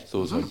 Okay.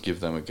 Thought I'd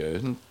give them a go,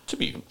 and to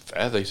be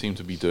fair, they seem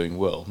to be doing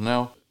well.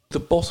 Now, the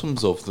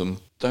bottoms of them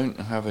don't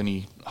have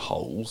any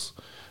holes,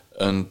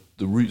 and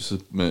the roots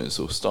are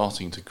sort of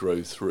starting to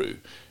grow through.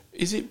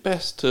 Is it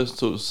best to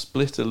sort of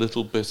split a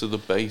little bit of the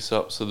base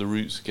up so the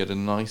roots get a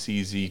nice,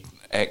 easy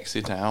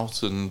exit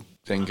out and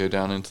then go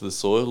down into the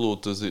soil, or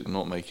does it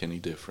not make any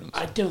difference?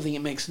 I don't think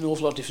it makes an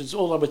awful lot of difference.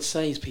 All I would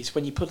say is, Peter,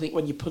 when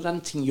you're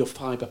planting your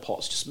fibre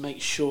pots, just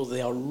make sure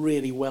they are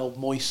really well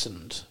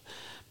moistened,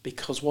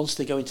 because once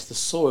they go into the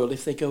soil,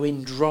 if they go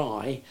in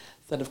dry,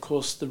 then of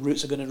course the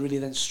roots are going to really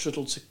then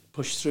struggle to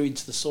push through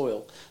into the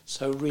soil.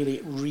 So really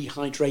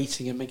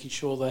rehydrating and making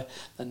sure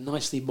they're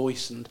nicely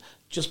moistened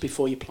just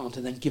before you plant,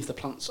 and then give the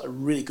plants a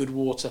really good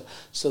water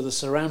so the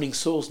surrounding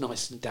soil's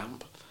nice and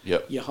damp.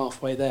 Yep. You're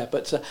halfway there.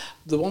 But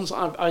the ones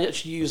I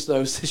actually used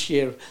those this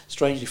year,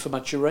 strangely, for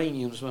my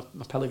geraniums,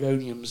 my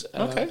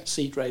pelargoniums,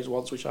 seed raised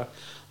ones, which I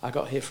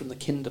got here from the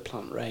Kinder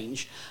plant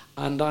range,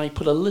 and I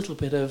put a little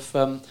bit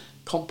of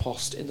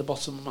compost in the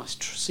bottom of my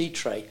seed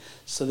tray,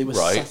 so they were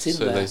sat in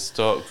there. So they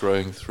start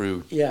growing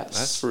through. Yes.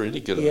 That's a really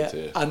good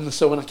idea. And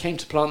so when I came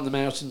to plant them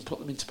out and put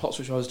them into pots,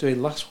 which I was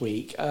doing last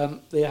week,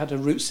 they had a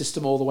root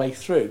system all the way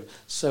through.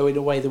 So in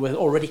a way they were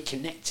already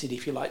connected,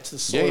 if you like, to the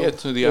soil. Yeah,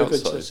 to the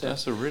outside.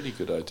 That's a really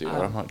good idea.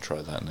 I might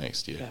try that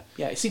next year.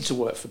 Yeah, it seemed to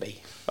work for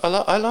me.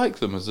 I like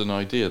them as an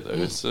idea, though.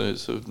 It's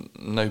sort of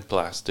no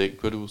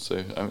plastic, but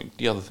also, I mean,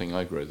 the other thing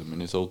I grow them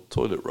in is old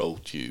toilet roll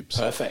tubes.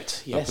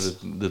 Perfect, yes. I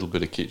put a little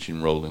bit of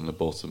kitchen roll in the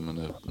bottom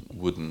and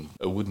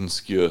a wooden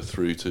skewer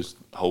through to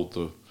hold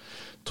the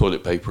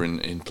toilet paper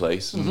in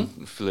place,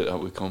 and fill it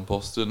up with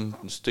compost and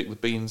stick the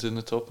beans in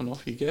the top, and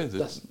off you go.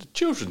 The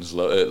children's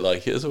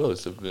like it as well.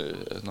 It's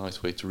a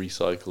nice way to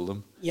recycle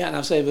them. Yeah, and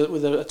I'd say that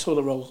with a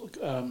toilet roll,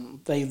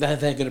 they're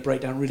going to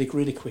break down really,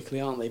 really quickly,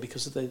 aren't they?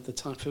 Because of the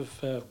type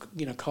of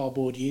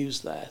cardboard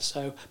used there.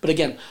 So, but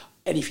again,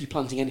 if you're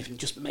planting anything,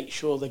 just make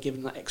sure they're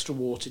given that extra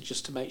water,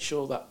 just to make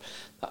sure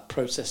that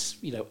process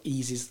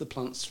eases the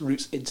plant's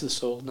roots into the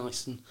soil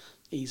nice and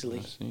easily.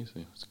 Nice and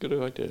easy. It's a good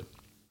idea.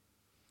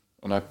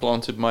 And I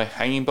planted my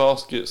hanging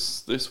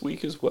baskets this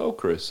week as well,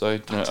 Chris.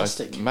 I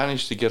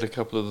managed to get a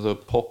couple of the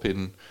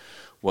pop-in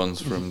ones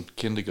from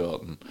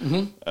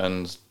kindergarten.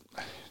 And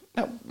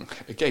now,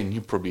 again,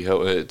 you probably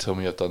tell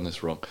me I've done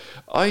this wrong.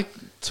 I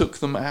took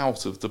them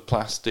out of the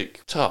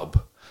plastic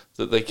tub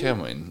that they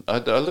came in. I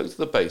looked at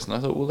the base and I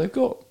thought, well, they've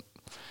got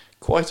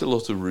quite a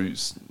lot of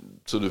roots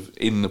sort of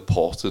in the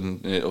pot,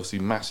 and obviously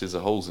masses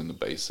of holes in the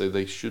base, so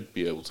they should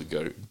be able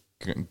to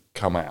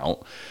come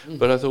out.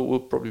 But I thought it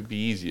would probably be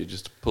easier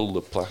just to pull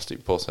the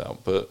plastic pot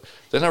out. But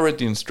then I read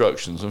the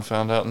instructions and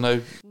found out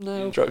no. The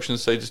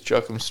instructions say just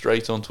chuck them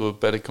straight onto a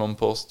bed of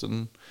compost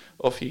and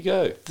off you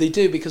go. They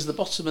do, because the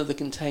bottom of the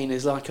container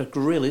is like a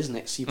grill, isn't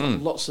it? So you've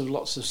got lots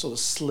of sort of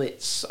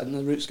slits, and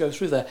the roots go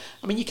through there.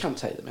 I mean, you can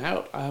take them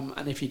out,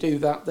 and if you do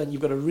that, then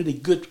you've got a really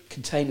good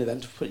container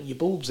then to put your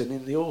bulbs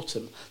in the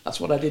autumn. That's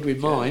what I did with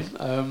mine,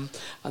 and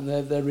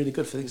they're really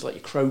good for things like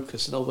your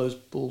crocus and all those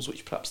bulbs,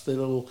 which perhaps the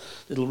little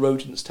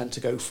rodents tend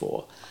to go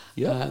for.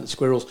 And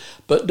squirrels.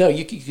 But no,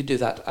 you could do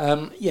that.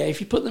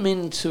 If you put them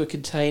into a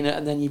container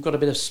and then you've got a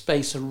bit of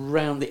space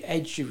around the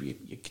edge of your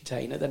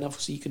container, then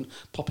obviously you can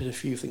pop in a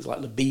few things like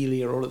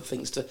lobelia or other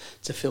things to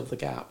fill the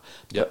gap.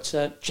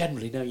 But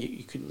generally, no,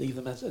 you can leave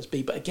them as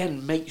be. But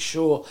again, make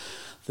sure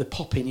the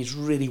pop-in is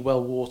really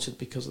well watered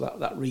because of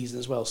that reason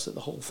as well, so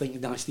the whole thing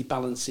nicely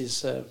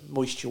balances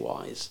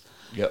moisture-wise.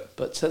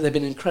 But they've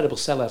been an incredible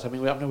sellout. I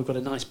mean, I know we've got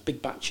a nice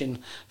big batch in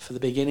for the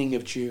beginning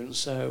of June,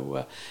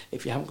 so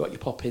if you haven't got your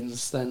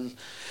pop-ins, then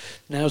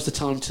now's the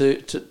time to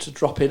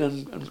drop in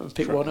and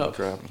pick one up.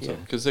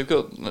 Because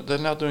they're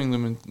now doing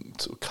them in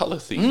sort of colour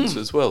themes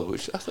as well,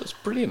 which I thought was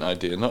a brilliant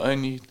idea. Not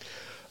only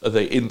are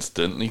they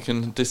instant? You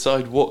can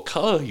decide what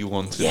colour you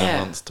want in a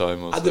month's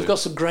time or so. And they've got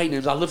some great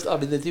names.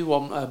 They do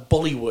one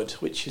Bollywood,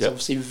 which is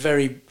obviously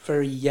very,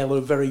 very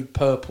yellow, very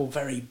purple,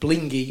 very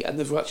blingy, and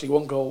they've actually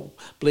one called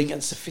Bling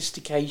and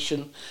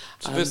Sophistication.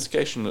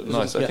 Sophistication looked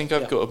nice. I think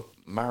I've got a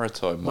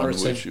Maritime one,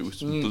 which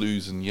was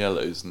blues and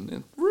yellows,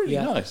 and really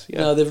nice. Yeah.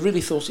 No, they've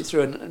really thought it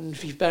through, and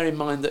if you bear in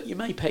mind that you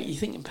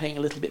think you're paying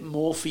a little bit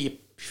more for your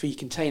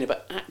container,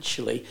 but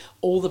actually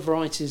all the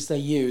varieties they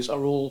use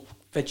are all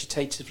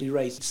vegetatively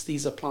raised.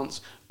 These are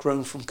plants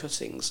grown from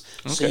cuttings,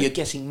 so you're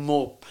getting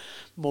more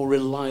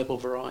reliable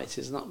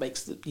varieties, and that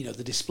makes the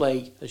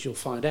display, as you'll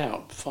find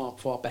out,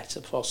 far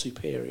better, far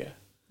superior.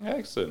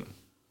 Excellent.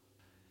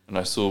 And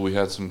I saw we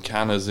had some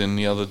canners in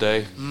the other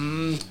day.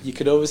 You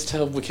can always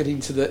tell we're getting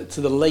to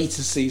the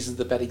later season of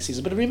the bedding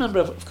season. But remember,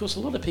 of course,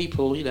 a lot of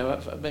people,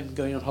 have been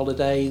going on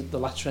holiday the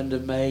latter end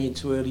of May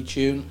into early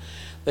June.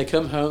 They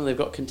come home, they've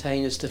got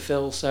containers to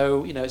fill,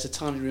 so it's a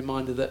timely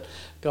reminder that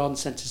garden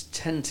centres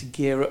tend to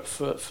gear up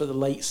for the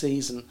late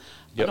season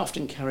and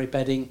often carry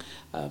bedding.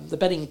 The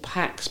bedding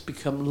packs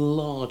become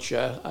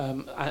larger.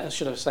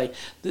 Should I say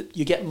that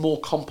you get more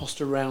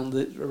compost around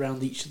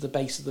each of the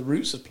base of the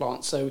roots of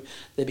plants, so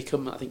they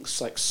become, I think,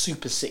 like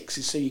super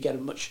sixes. So you get a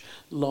much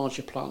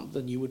larger plant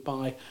than you would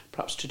buy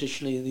perhaps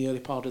traditionally in the early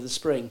part of the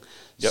spring.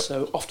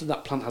 So often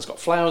that plant has got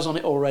flowers on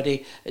it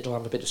already. It'll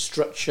have a bit of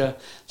structure,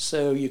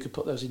 so you could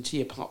put those into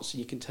your pots and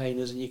your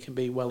containers, and you can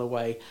be well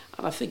away.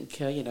 And I think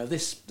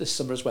this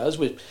summer as well, as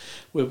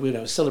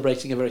we're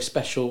celebrating a very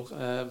special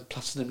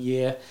platinum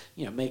year,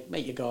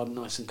 make your garden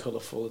nice and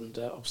colourful, and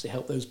obviously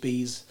help those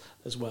bees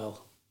as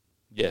well.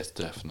 Yes,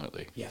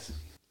 definitely. Yes.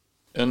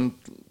 And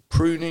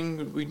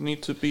pruning, we'd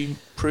need to be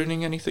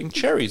pruning anything.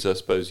 Cherries, I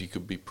suppose you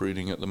could be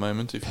pruning at the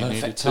moment if you needed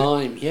to. Perfect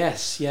time,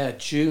 yes. Yeah,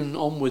 June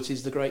onwards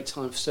is the great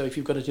time. So if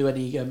you've got to do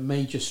any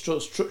major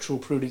structural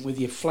pruning with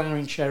your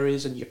flowering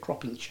cherries and your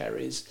cropping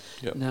cherries,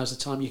 now's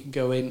the time you can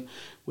go in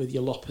with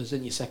your loppers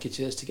and your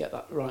secateurs to get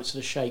that right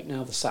sort of shape.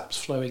 Now the sap's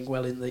flowing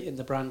well in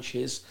the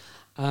branches.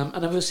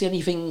 And obviously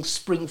anything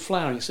spring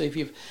flowering. So if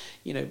you've,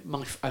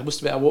 I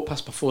must admit, I walked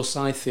past my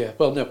forsythia.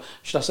 Well, no,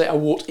 should I say I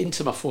walked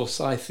into my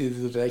forsythia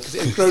the other day because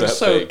it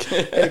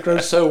had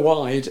grown so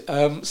wide.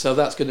 So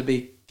that's going to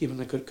be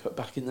given a good cut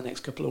back in the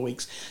next couple of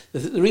weeks.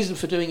 The reason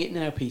for doing it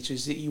now, Peter,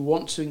 is that you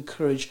want to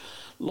encourage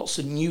lots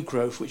of new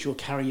growth, which will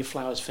carry your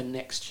flowers for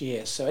next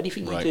year. So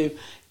anything you do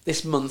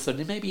this month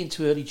and maybe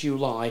into early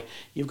July,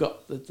 you've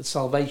got the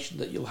salvation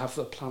that you'll have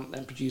the plant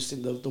then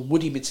producing the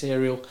woody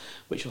material,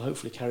 which will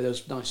hopefully carry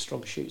those nice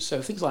strong shoots.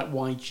 So things like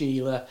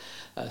Weigela,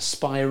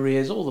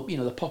 spireas, all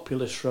the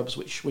popular shrubs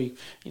which we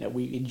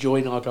enjoy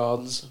in our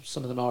gardens.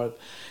 Some of them are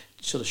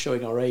sort of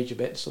showing our age a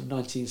bit, sort of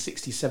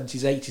 1960s,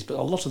 70s, 80s, but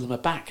a lot of them are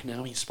back now.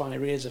 I mean,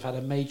 spireas have had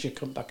a major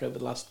comeback over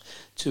the last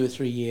 2 or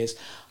 3 years.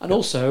 And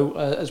also,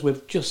 as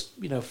we've just,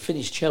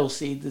 finished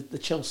Chelsea, the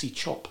Chelsea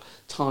chop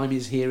time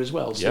is here as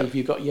well. So if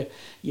you've got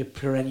your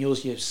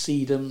perennials, your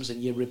sedums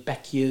and your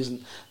Rebeckias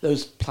and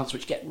those plants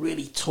which get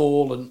really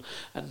tall and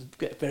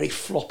get very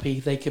floppy,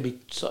 they can be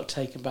sort of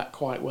taken back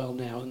quite well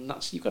now. And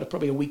you've got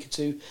probably a week or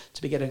two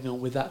to be getting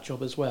on with that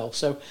job as well.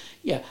 So,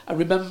 and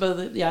remember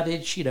the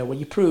adage, when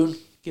you prune,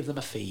 give them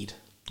a feed.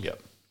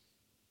 Yep.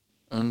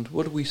 And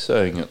what are we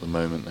saying at the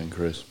moment then,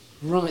 Chris?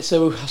 Right,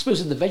 so I suppose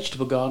in the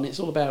vegetable garden it's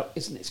all about,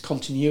 isn't it, it's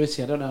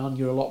continuity. I don't know, on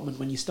your allotment,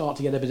 when you start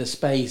to get a bit of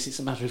space, it's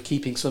a matter of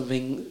keeping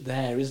something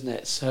there, isn't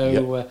it?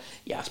 So,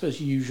 I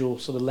suppose usual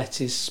sort of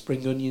lettuce,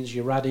 spring onions,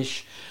 your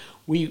radish.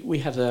 We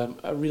had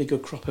a really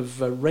good crop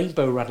of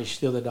rainbow radish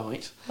the other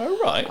night. Oh,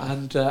 right.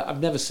 And I've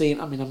never seen,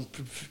 I'm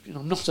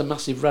not a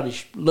massive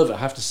radish lover, I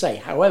have to say.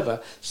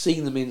 However,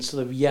 seeing them in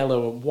sort of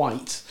yellow and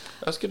white.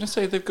 I was going to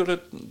say they've got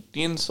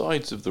the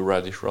insides of the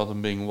radish, rather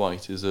than being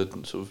white, is a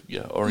sort of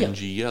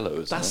orangey yellow,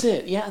 isn't That's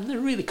it, yeah, and they're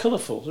really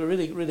colourful. They're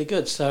really, really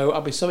good. So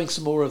I'll be sowing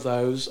some more of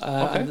those.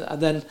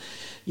 And then,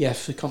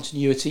 for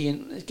continuity.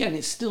 And again,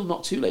 it's still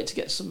not too late to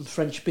get some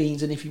French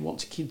beans, and if you want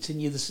to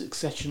continue the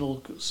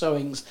successional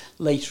sowings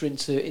later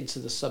into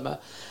the summer.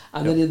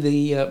 And then in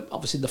the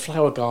obviously in the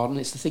flower garden,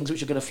 it's the things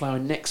which are going to flower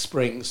next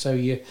spring. So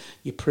your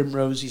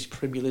primroses,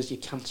 primulas, your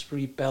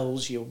Canterbury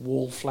bells, your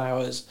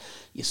wallflowers,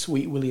 your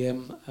sweet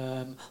William,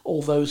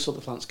 all those sort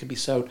of plants can be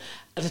sown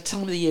at a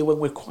time of the year when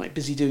we're quite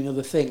busy doing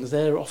other things.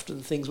 They're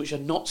often things which are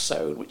not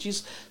sown, which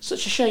is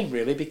such a shame,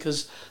 really,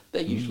 because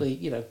they're usually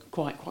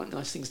quite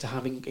nice things to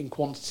have in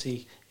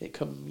quantity. It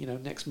come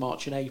next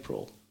March and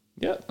April.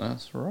 Yeah,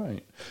 that's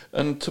right.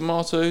 And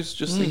tomatoes,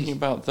 just thinking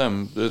about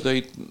them,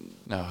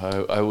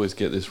 I always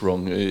get this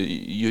wrong.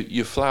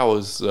 Your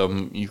flowers,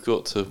 you've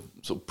got to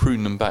sort of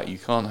prune them back. You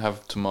can't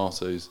have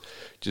tomatoes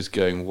just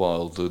going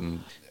wild.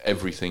 And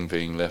everything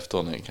being left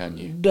on it, can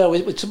you? No,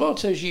 with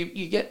tomatoes,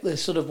 you get the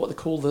sort of what they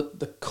call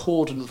the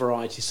cordon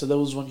variety. So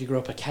those ones you grow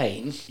up a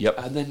cane, Yep.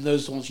 and then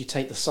those ones you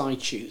take the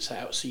side shoots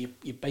out. So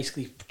you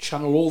basically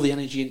channel all the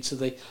energy into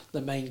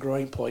the main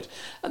growing point.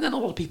 And then a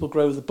lot of people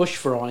grow the bush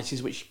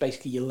varieties, which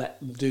basically you let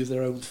them do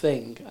their own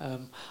thing. A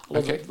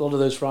lot of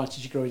those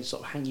varieties you grow in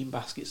sort of hanging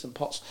baskets and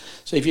pots.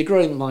 So if you're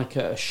growing like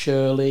a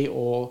Shirley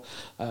or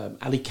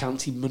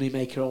Alicante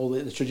Moneymaker, all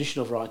the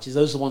traditional varieties,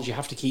 those are the ones you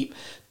have to keep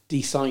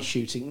de-side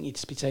shooting. You need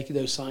to be taking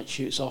those side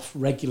shoots off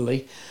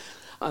regularly.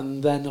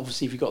 And then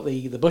obviously if you've got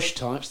the bush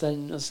types,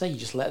 then as I say, you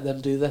just let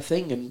them do their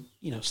thing. And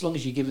as long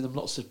as you're giving them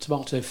lots of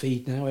tomato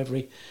feed now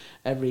every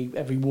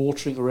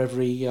watering or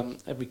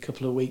every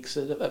couple of weeks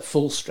at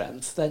full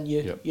strength, then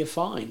you're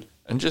fine.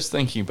 And just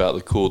thinking about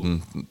the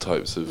cordon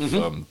types of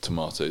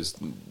tomatoes,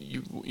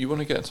 you want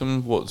to get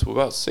them to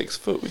about 6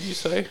 foot, would you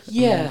say?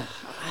 Yeah,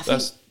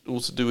 that's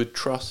all to do with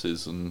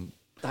trusses and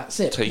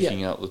that's it.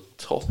 Taking out the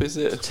top, is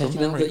it?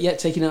 Taking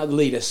out the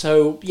leader.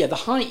 So the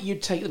height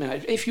you'd take them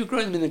out. If you're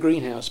growing them in the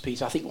greenhouse,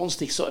 Peter, I think once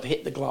they sort of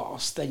hit the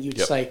glass, then you'd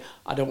say,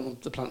 I don't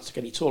want the plants to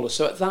get any taller.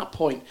 So at that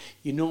point,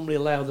 you normally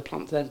allow the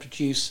plant to then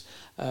produce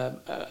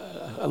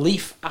a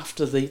leaf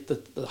after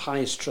the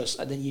highest truss,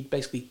 and then you'd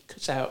basically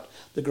cut out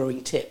the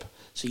growing tip.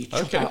 So you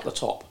chop out the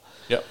top.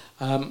 Yep.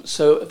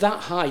 So at that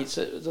height,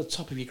 at the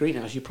top of your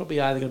greenhouse, you're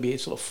probably either going to be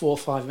sort of 4,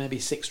 5, maybe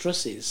 6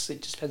 trusses.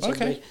 It just depends on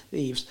the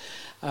leaves.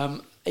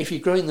 If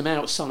you're growing them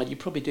outside, you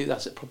probably do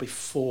that at probably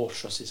 4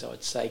 trusses, I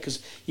would say,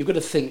 because you've got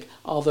to think,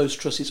 are those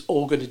trusses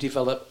all going to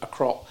develop a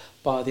crop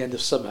by the end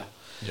of summer?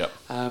 Yep.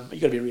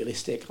 You've got to be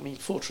realistic. I mean,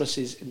 4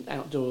 trusses in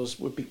outdoors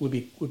would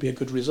be a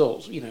good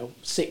result.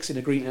 6 in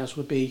a greenhouse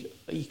would be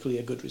equally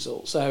a good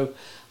result. So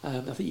I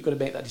think you've got to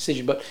make that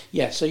decision. But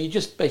so you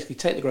just basically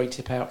take the growing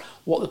tip out.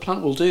 What the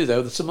plant will do,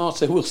 though, the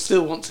tomato will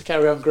still want to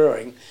carry on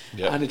growing,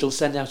 and it'll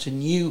send out a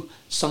new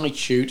side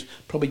shoot,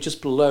 probably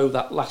just below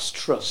that last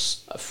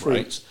truss of fruit.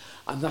 Right.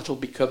 And that'll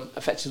become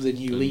effectively the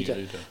new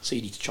leader. So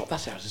you need to chop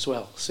that out as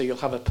well. So you'll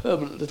have a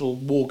permanent little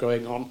war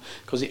going on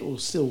because it will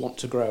still want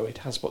to grow. It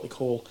has what they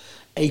call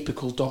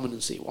apical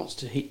dominancy. It wants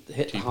to hit the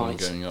heights. Keep on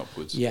going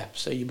upwards. Yeah,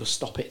 so you must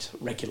stop it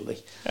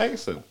regularly.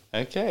 Excellent.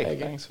 Okay,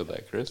 thanks for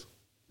that, Chris.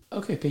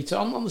 Okay, Peter,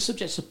 on the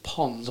subject of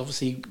ponds,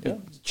 obviously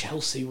with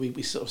Chelsea,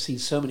 we sort of seen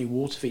so many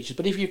water features.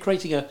 But if you're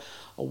creating a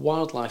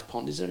wildlife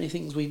pond, is there any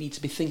things we need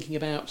to be thinking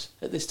about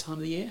at this time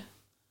of the year?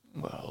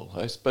 Well,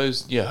 I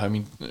suppose, I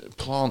mean,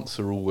 plants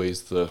are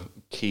always the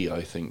key,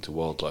 I think, to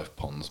wildlife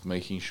ponds,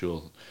 making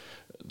sure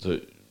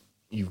that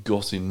you've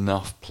got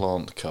enough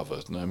plant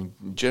cover. And I mean,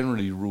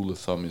 generally, rule of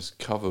thumb is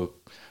cover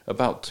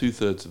about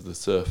 2/3 of the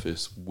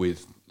surface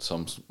with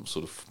some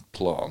sort of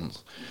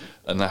plant,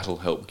 and that'll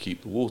help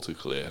keep the water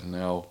clear.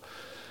 Now,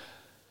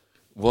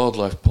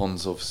 wildlife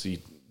ponds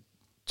obviously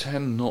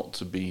tend not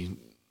to be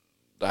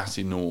that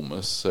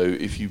enormous, so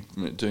if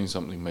you're doing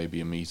something maybe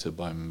 1 metre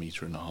by 1.5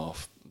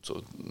 metres,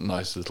 sort of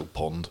nice little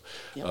pond,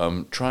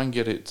 try and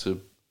get it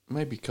to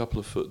maybe a couple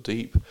of foot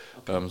deep,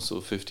 sort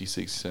of 50,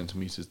 60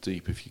 centimetres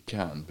deep if you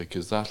can,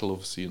 because that'll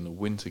obviously in the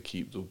winter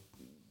keep the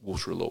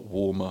water a lot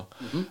warmer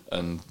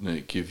and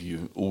give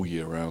you all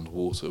year round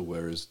water,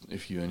 whereas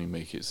if you only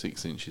make it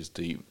 6 inches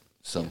deep,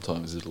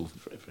 sometimes it'll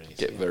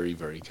get very,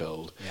 very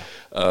cold.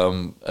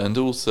 And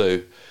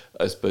also,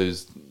 I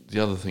suppose the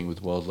other thing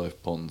with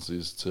wildlife ponds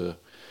is to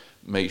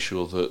make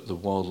sure that the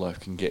wildlife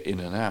can get in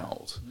and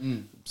out.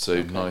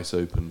 So nice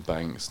open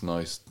banks,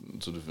 nice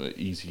sort of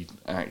easy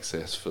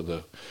access for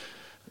the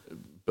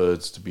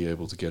birds to be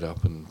able to get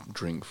up and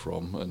drink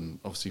from, and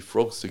obviously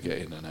frogs to get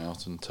in and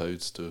out, and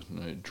toads to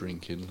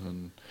drink in,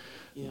 and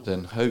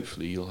then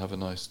hopefully you'll have a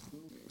nice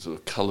sort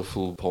of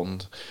colourful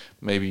pond.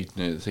 Maybe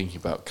thinking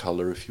about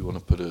colour, if you want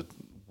to put a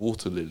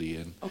water lily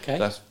in,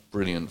 that's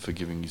brilliant for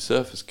giving you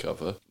surface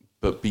cover,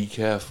 but be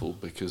careful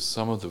because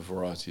some of the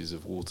varieties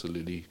of water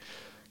lily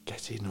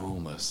get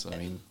enormous. I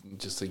mean,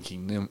 just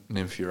thinking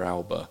Nymphea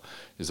alba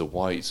is a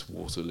white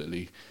water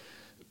lily,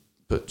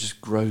 but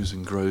just grows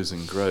and grows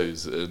and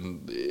grows,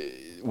 and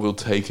it will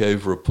take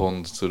over a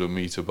pond sort of 1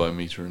 metre by 1.5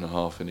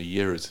 metres in a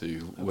year or two,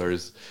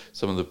 whereas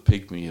some of the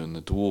pygmy and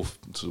the dwarf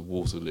sort of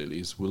water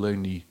lilies will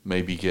only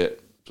maybe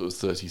get sort of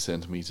 30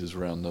 centimetres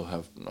around. They'll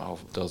have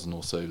half a dozen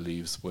or so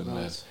leaves when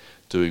they're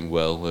doing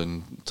well,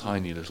 and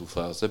tiny little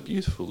flowers. They're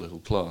beautiful little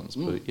plants,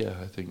 but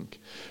I think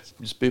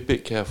just be a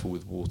bit careful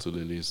with water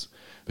lilies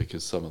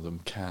because some of them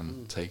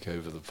can take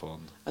over the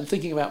pond. And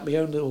thinking about my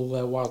own little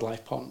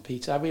wildlife pond,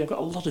 Peter, I mean, I've got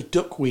a lot of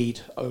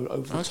duckweed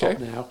over the top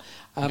now.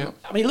 I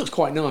mean, it looks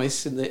quite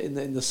nice in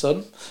the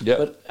sun,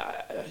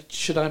 but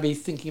should I be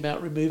thinking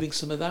about removing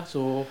some of that,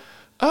 or?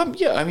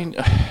 I mean,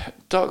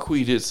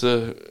 duckweed is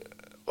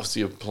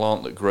obviously a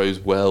plant that grows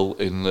well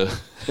in the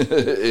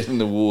in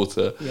the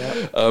water.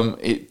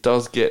 It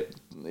does get,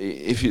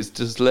 if it's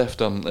just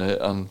left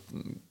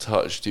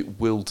untouched, it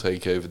will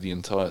take over the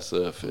entire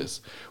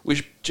surface,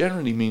 which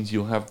generally means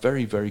you'll have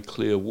very, very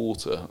clear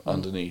water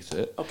underneath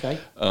it.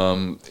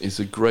 It's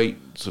a great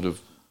sort of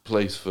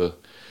place for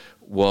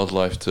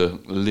wildlife to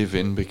live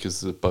in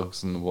because the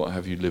bugs and what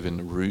have you live in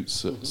the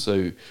roots.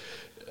 So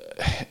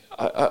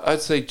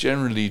I'd say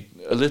generally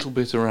a little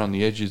bit around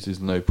the edges is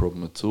no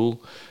problem at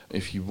all.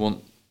 If you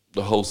want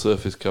the whole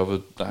surface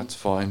covered, that's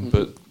fine.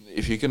 But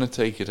if you're going to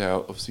take it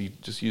out, obviously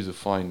just use a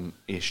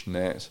fine-ish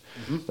net.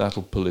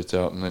 That'll pull it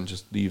out, and then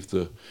just leave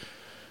the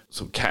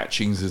sort of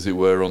catchings, as it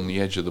were, on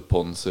the edge of the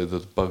pond so that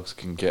the bugs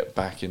can get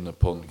back in the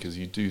pond, because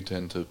you do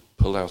tend to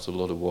pull out a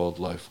lot of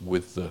wildlife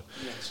with the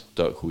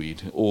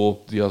duckweed. Or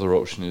the other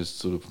option is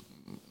sort of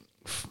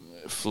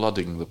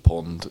flooding the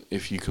pond.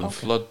 If you can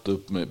flood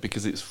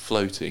because it's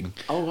floating,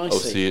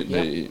 obviously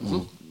it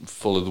will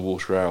follow the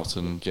water out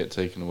and get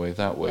taken away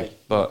that way. Right.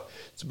 But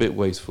it's a bit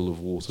wasteful of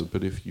water.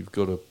 But if you've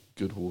got a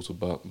good water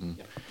butt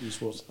and use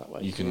water that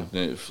way, you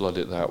can flood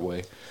it that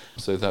way.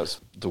 So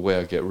that's the way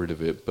I get rid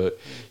of it. But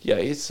yeah,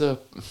 it's a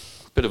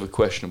bit of a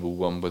questionable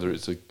one whether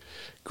it's a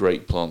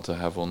great plant to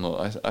have or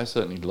not. I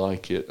certainly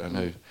like it. I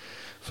know.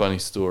 Funny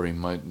story,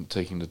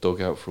 taking the dog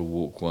out for a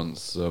walk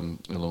once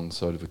along the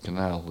side of a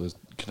canal. The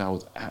canal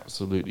was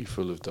absolutely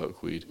full of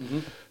duckweed.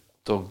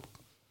 Dog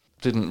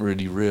didn't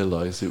really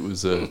realise it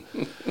was a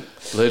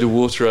load of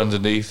water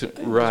underneath,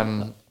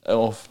 ran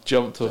off,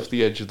 jumped off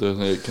the edge of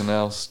the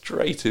canal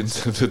straight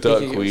into the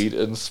duckweed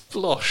and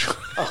splosh.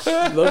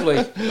 Oh,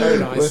 lovely, very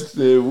nice.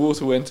 The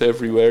water went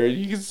everywhere, and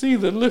you can see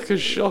the look of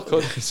shock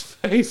on his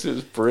face. It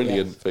was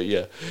brilliant. But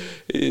yeah,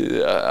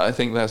 I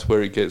think that's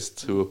where it gets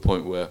to a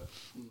point where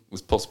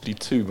was possibly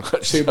too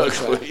much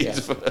duckweed.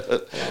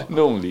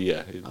 Normally,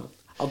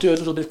 I'll do a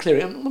little bit of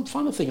clearing. One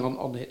final thing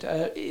on it.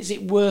 Is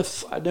it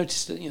worth... I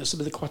noticed that some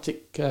of the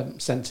aquatic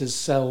centres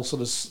sell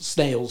sort of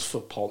snails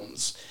for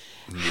ponds.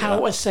 Yeah.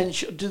 How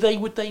essential...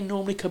 Would they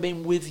normally come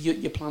in with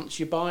your plants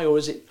you buy, or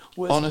is it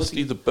worth...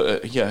 Honestly,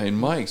 in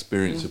my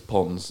experience of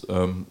ponds,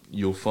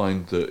 you'll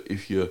find that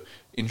if you're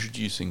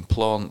introducing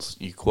plants,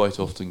 you quite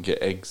often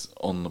get eggs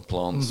on the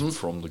plants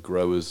from the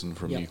growers and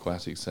from the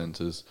aquatic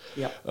centres.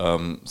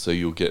 So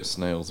you'll get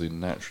snails in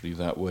naturally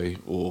that way,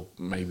 or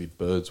maybe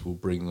birds will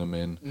bring them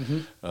in.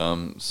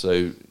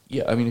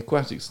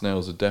 Aquatic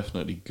snails are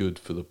definitely good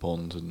for the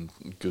pond and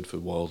good for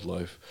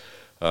wildlife.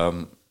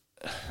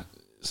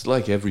 It's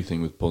like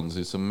everything with ponds.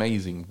 It's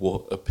amazing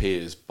what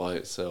appears by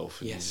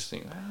itself. And you just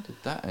think, how did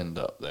that end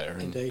up there?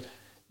 And indeed.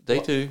 They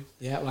do.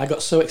 Yeah, well, I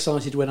got so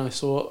excited when I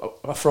saw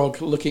a frog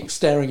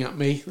staring at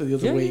me the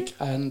other week,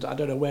 and I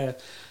don't know where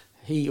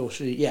he or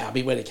she,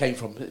 where it came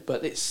from,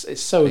 but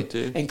it's so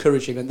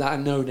encouraging, and that I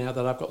know now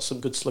that I've got some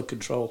good slug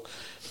control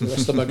for the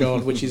rest of my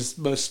garden, which is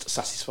most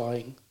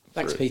satisfying.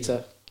 Thanks,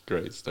 Peter.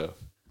 Great stuff.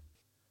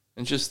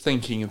 And just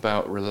thinking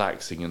about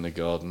relaxing in the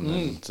garden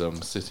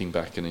and sitting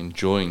back and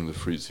enjoying the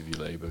fruits of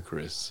your labour,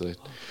 Chris. So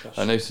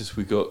I noticed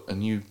we got a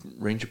new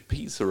range of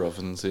pizza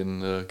ovens in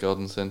the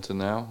garden centre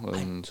now.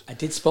 And I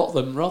did spot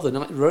them, rather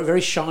nice,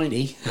 very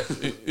shiny.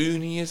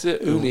 Uni, is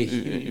it? Uni.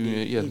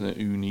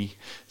 Uni.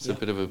 It's a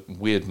bit of a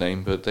weird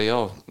name, but they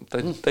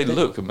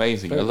look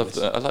amazing. I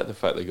like the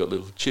fact they got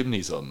little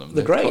chimneys on them.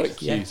 They're great. Quite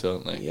cute,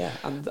 aren't they? Yeah,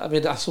 and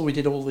I saw we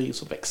did all the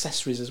sort of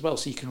accessories as well,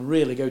 so you can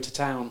really go to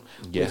town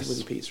with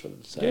your pizza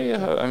ovens. So.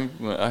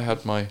 I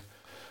had my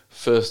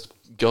first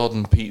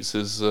garden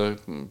pizzas a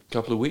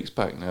couple of weeks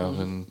back now,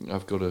 and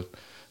I've got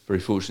very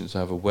fortunate to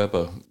have a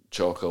Weber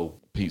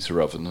charcoal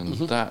pizza oven, and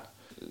the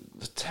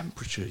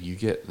temperature you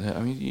get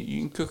there,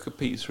 you can cook a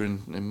pizza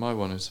in my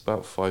one, it's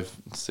about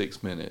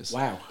 5-6 minutes.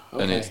 Wow.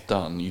 Okay. And it's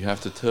done. You have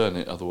to turn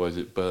it, otherwise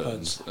it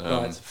burns.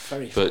 Right,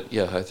 very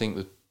I think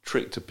the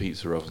trick to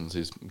pizza ovens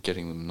is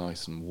getting them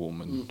nice and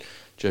warm, and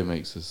Joe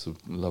makes us a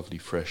lovely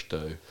fresh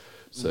dough.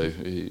 So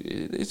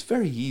it's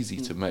very easy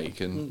to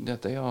make, and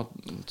they are,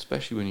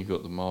 especially when you've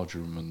got the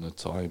marjoram and the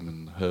thyme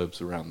and the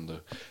herbs around the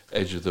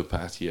edge of the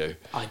patio.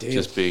 Ideal.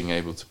 Just being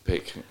able to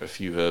pick a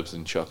few herbs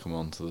and chuck them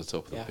onto the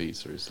top of the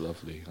pizza is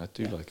lovely. I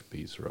do like a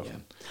pizza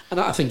oven. And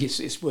I think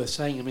it's worth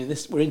saying,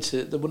 we're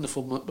into the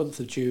wonderful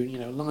month of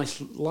June, nice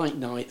light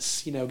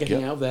nights,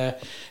 getting out there,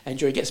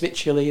 enjoy. It gets a bit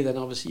chilly, then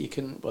obviously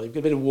you've got a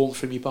bit of warmth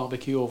from your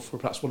barbecue or for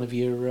perhaps one of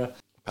your...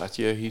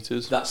 patio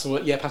heaters. That's the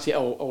word,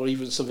 patio, or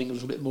even something a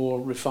little bit more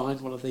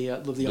refined. One of the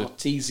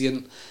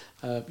artesian,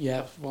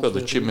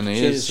 the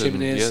chimneys.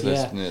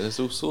 There's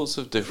all sorts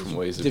of different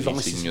ways of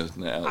heating your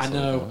net. I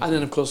know, and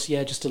then of course,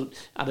 just to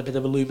add a bit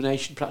of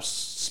illumination, perhaps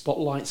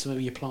spotlight some of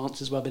your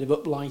plants as well, a bit of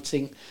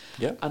uplighting,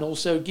 and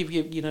also give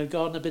your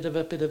garden a bit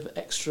of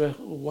extra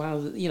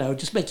wow.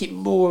 Just make it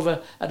more of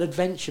an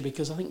adventure,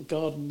 because I think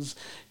gardens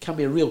can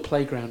be a real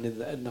playground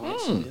at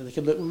night. They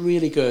can look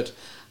really good.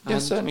 Yeah,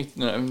 certainly.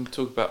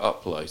 Talk about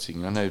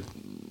uplighting. I know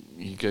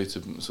you go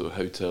to sort of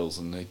hotels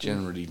and they're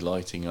generally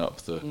lighting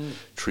up the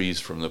trees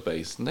from the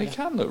base, and they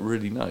can look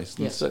really nice.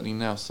 And certainly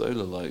now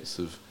solar lights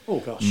have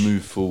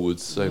moved forward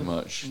so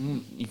much.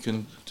 You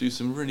can do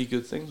some really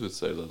good things with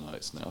solar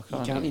lights now,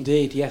 can't you? You can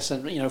indeed, yes.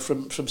 And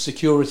from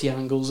security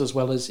angles as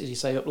well as you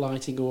say,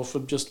 uplighting, or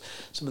from just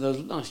some of those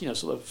nice,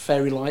 sort of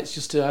fairy lights,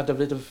 just to add a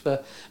bit of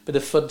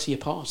fun to your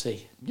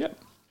party. Yep.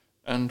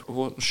 And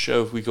what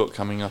show have we got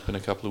coming up in a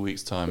couple of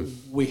weeks' time?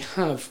 We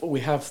have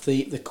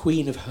the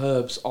Queen of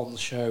Herbs on the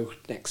show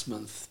next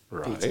month,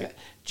 right. Peter.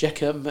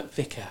 Jekka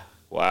McVicker.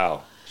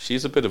 Wow.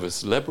 She's a bit of a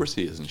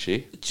celebrity, isn't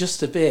she?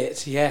 Just a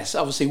bit, yes.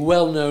 Obviously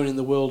well known in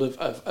the world of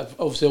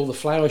obviously all the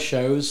flower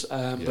shows,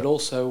 but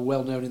also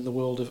well known in the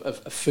world of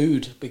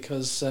food,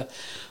 because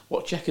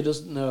what Jekka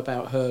doesn't know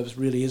about herbs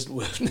really isn't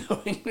worth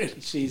knowing, really.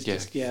 She's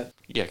Yeah,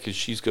 because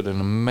she's got an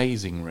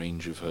amazing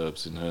range of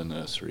herbs in her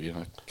nursery, and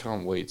I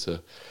can't wait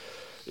to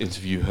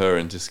interview her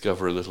and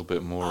discover a little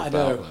bit more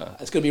about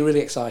that. It's going to be really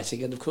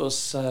exciting, and of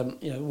course,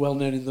 well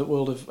known in the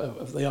world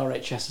of the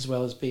RHS as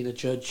well as being a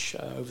judge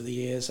over the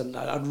years, and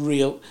a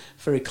real,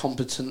 very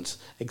competent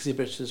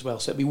exhibitor as well.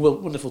 So it'd be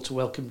wonderful to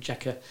welcome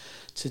Jekka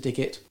to Dig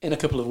It in a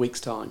couple of weeks'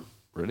 time.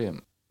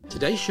 Brilliant.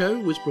 Today's show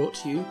was brought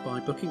to you by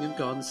Buckingham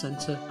Garden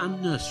Centre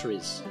and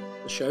Nurseries.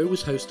 The show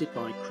was hosted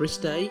by Chris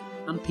Day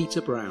and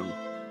Peter Brown.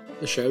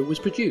 The show was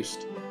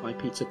produced by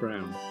Peter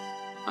Brown.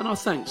 And our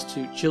thanks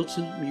to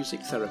Chiltern Music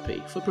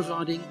Therapy for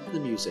providing the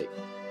music.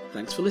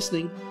 Thanks for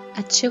listening.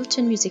 At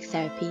Chiltern Music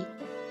Therapy,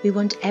 we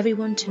want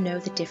everyone to know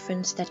the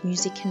difference that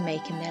music can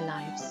make in their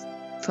lives.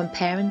 From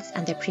parents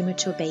and their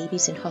premature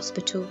babies in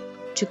hospital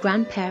to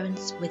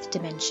grandparents with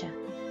dementia.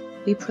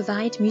 We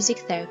provide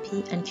music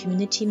therapy and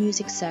community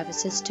music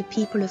services to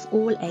people of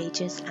all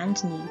ages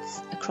and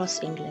needs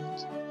across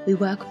England. We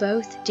work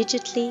both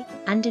digitally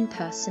and in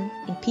person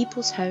in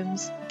people's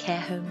homes, care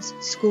homes,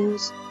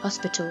 schools,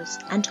 hospitals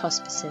and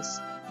hospices.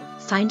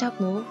 Find out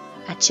more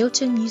at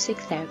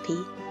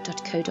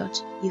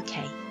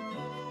chilternmusictherapy.co.uk.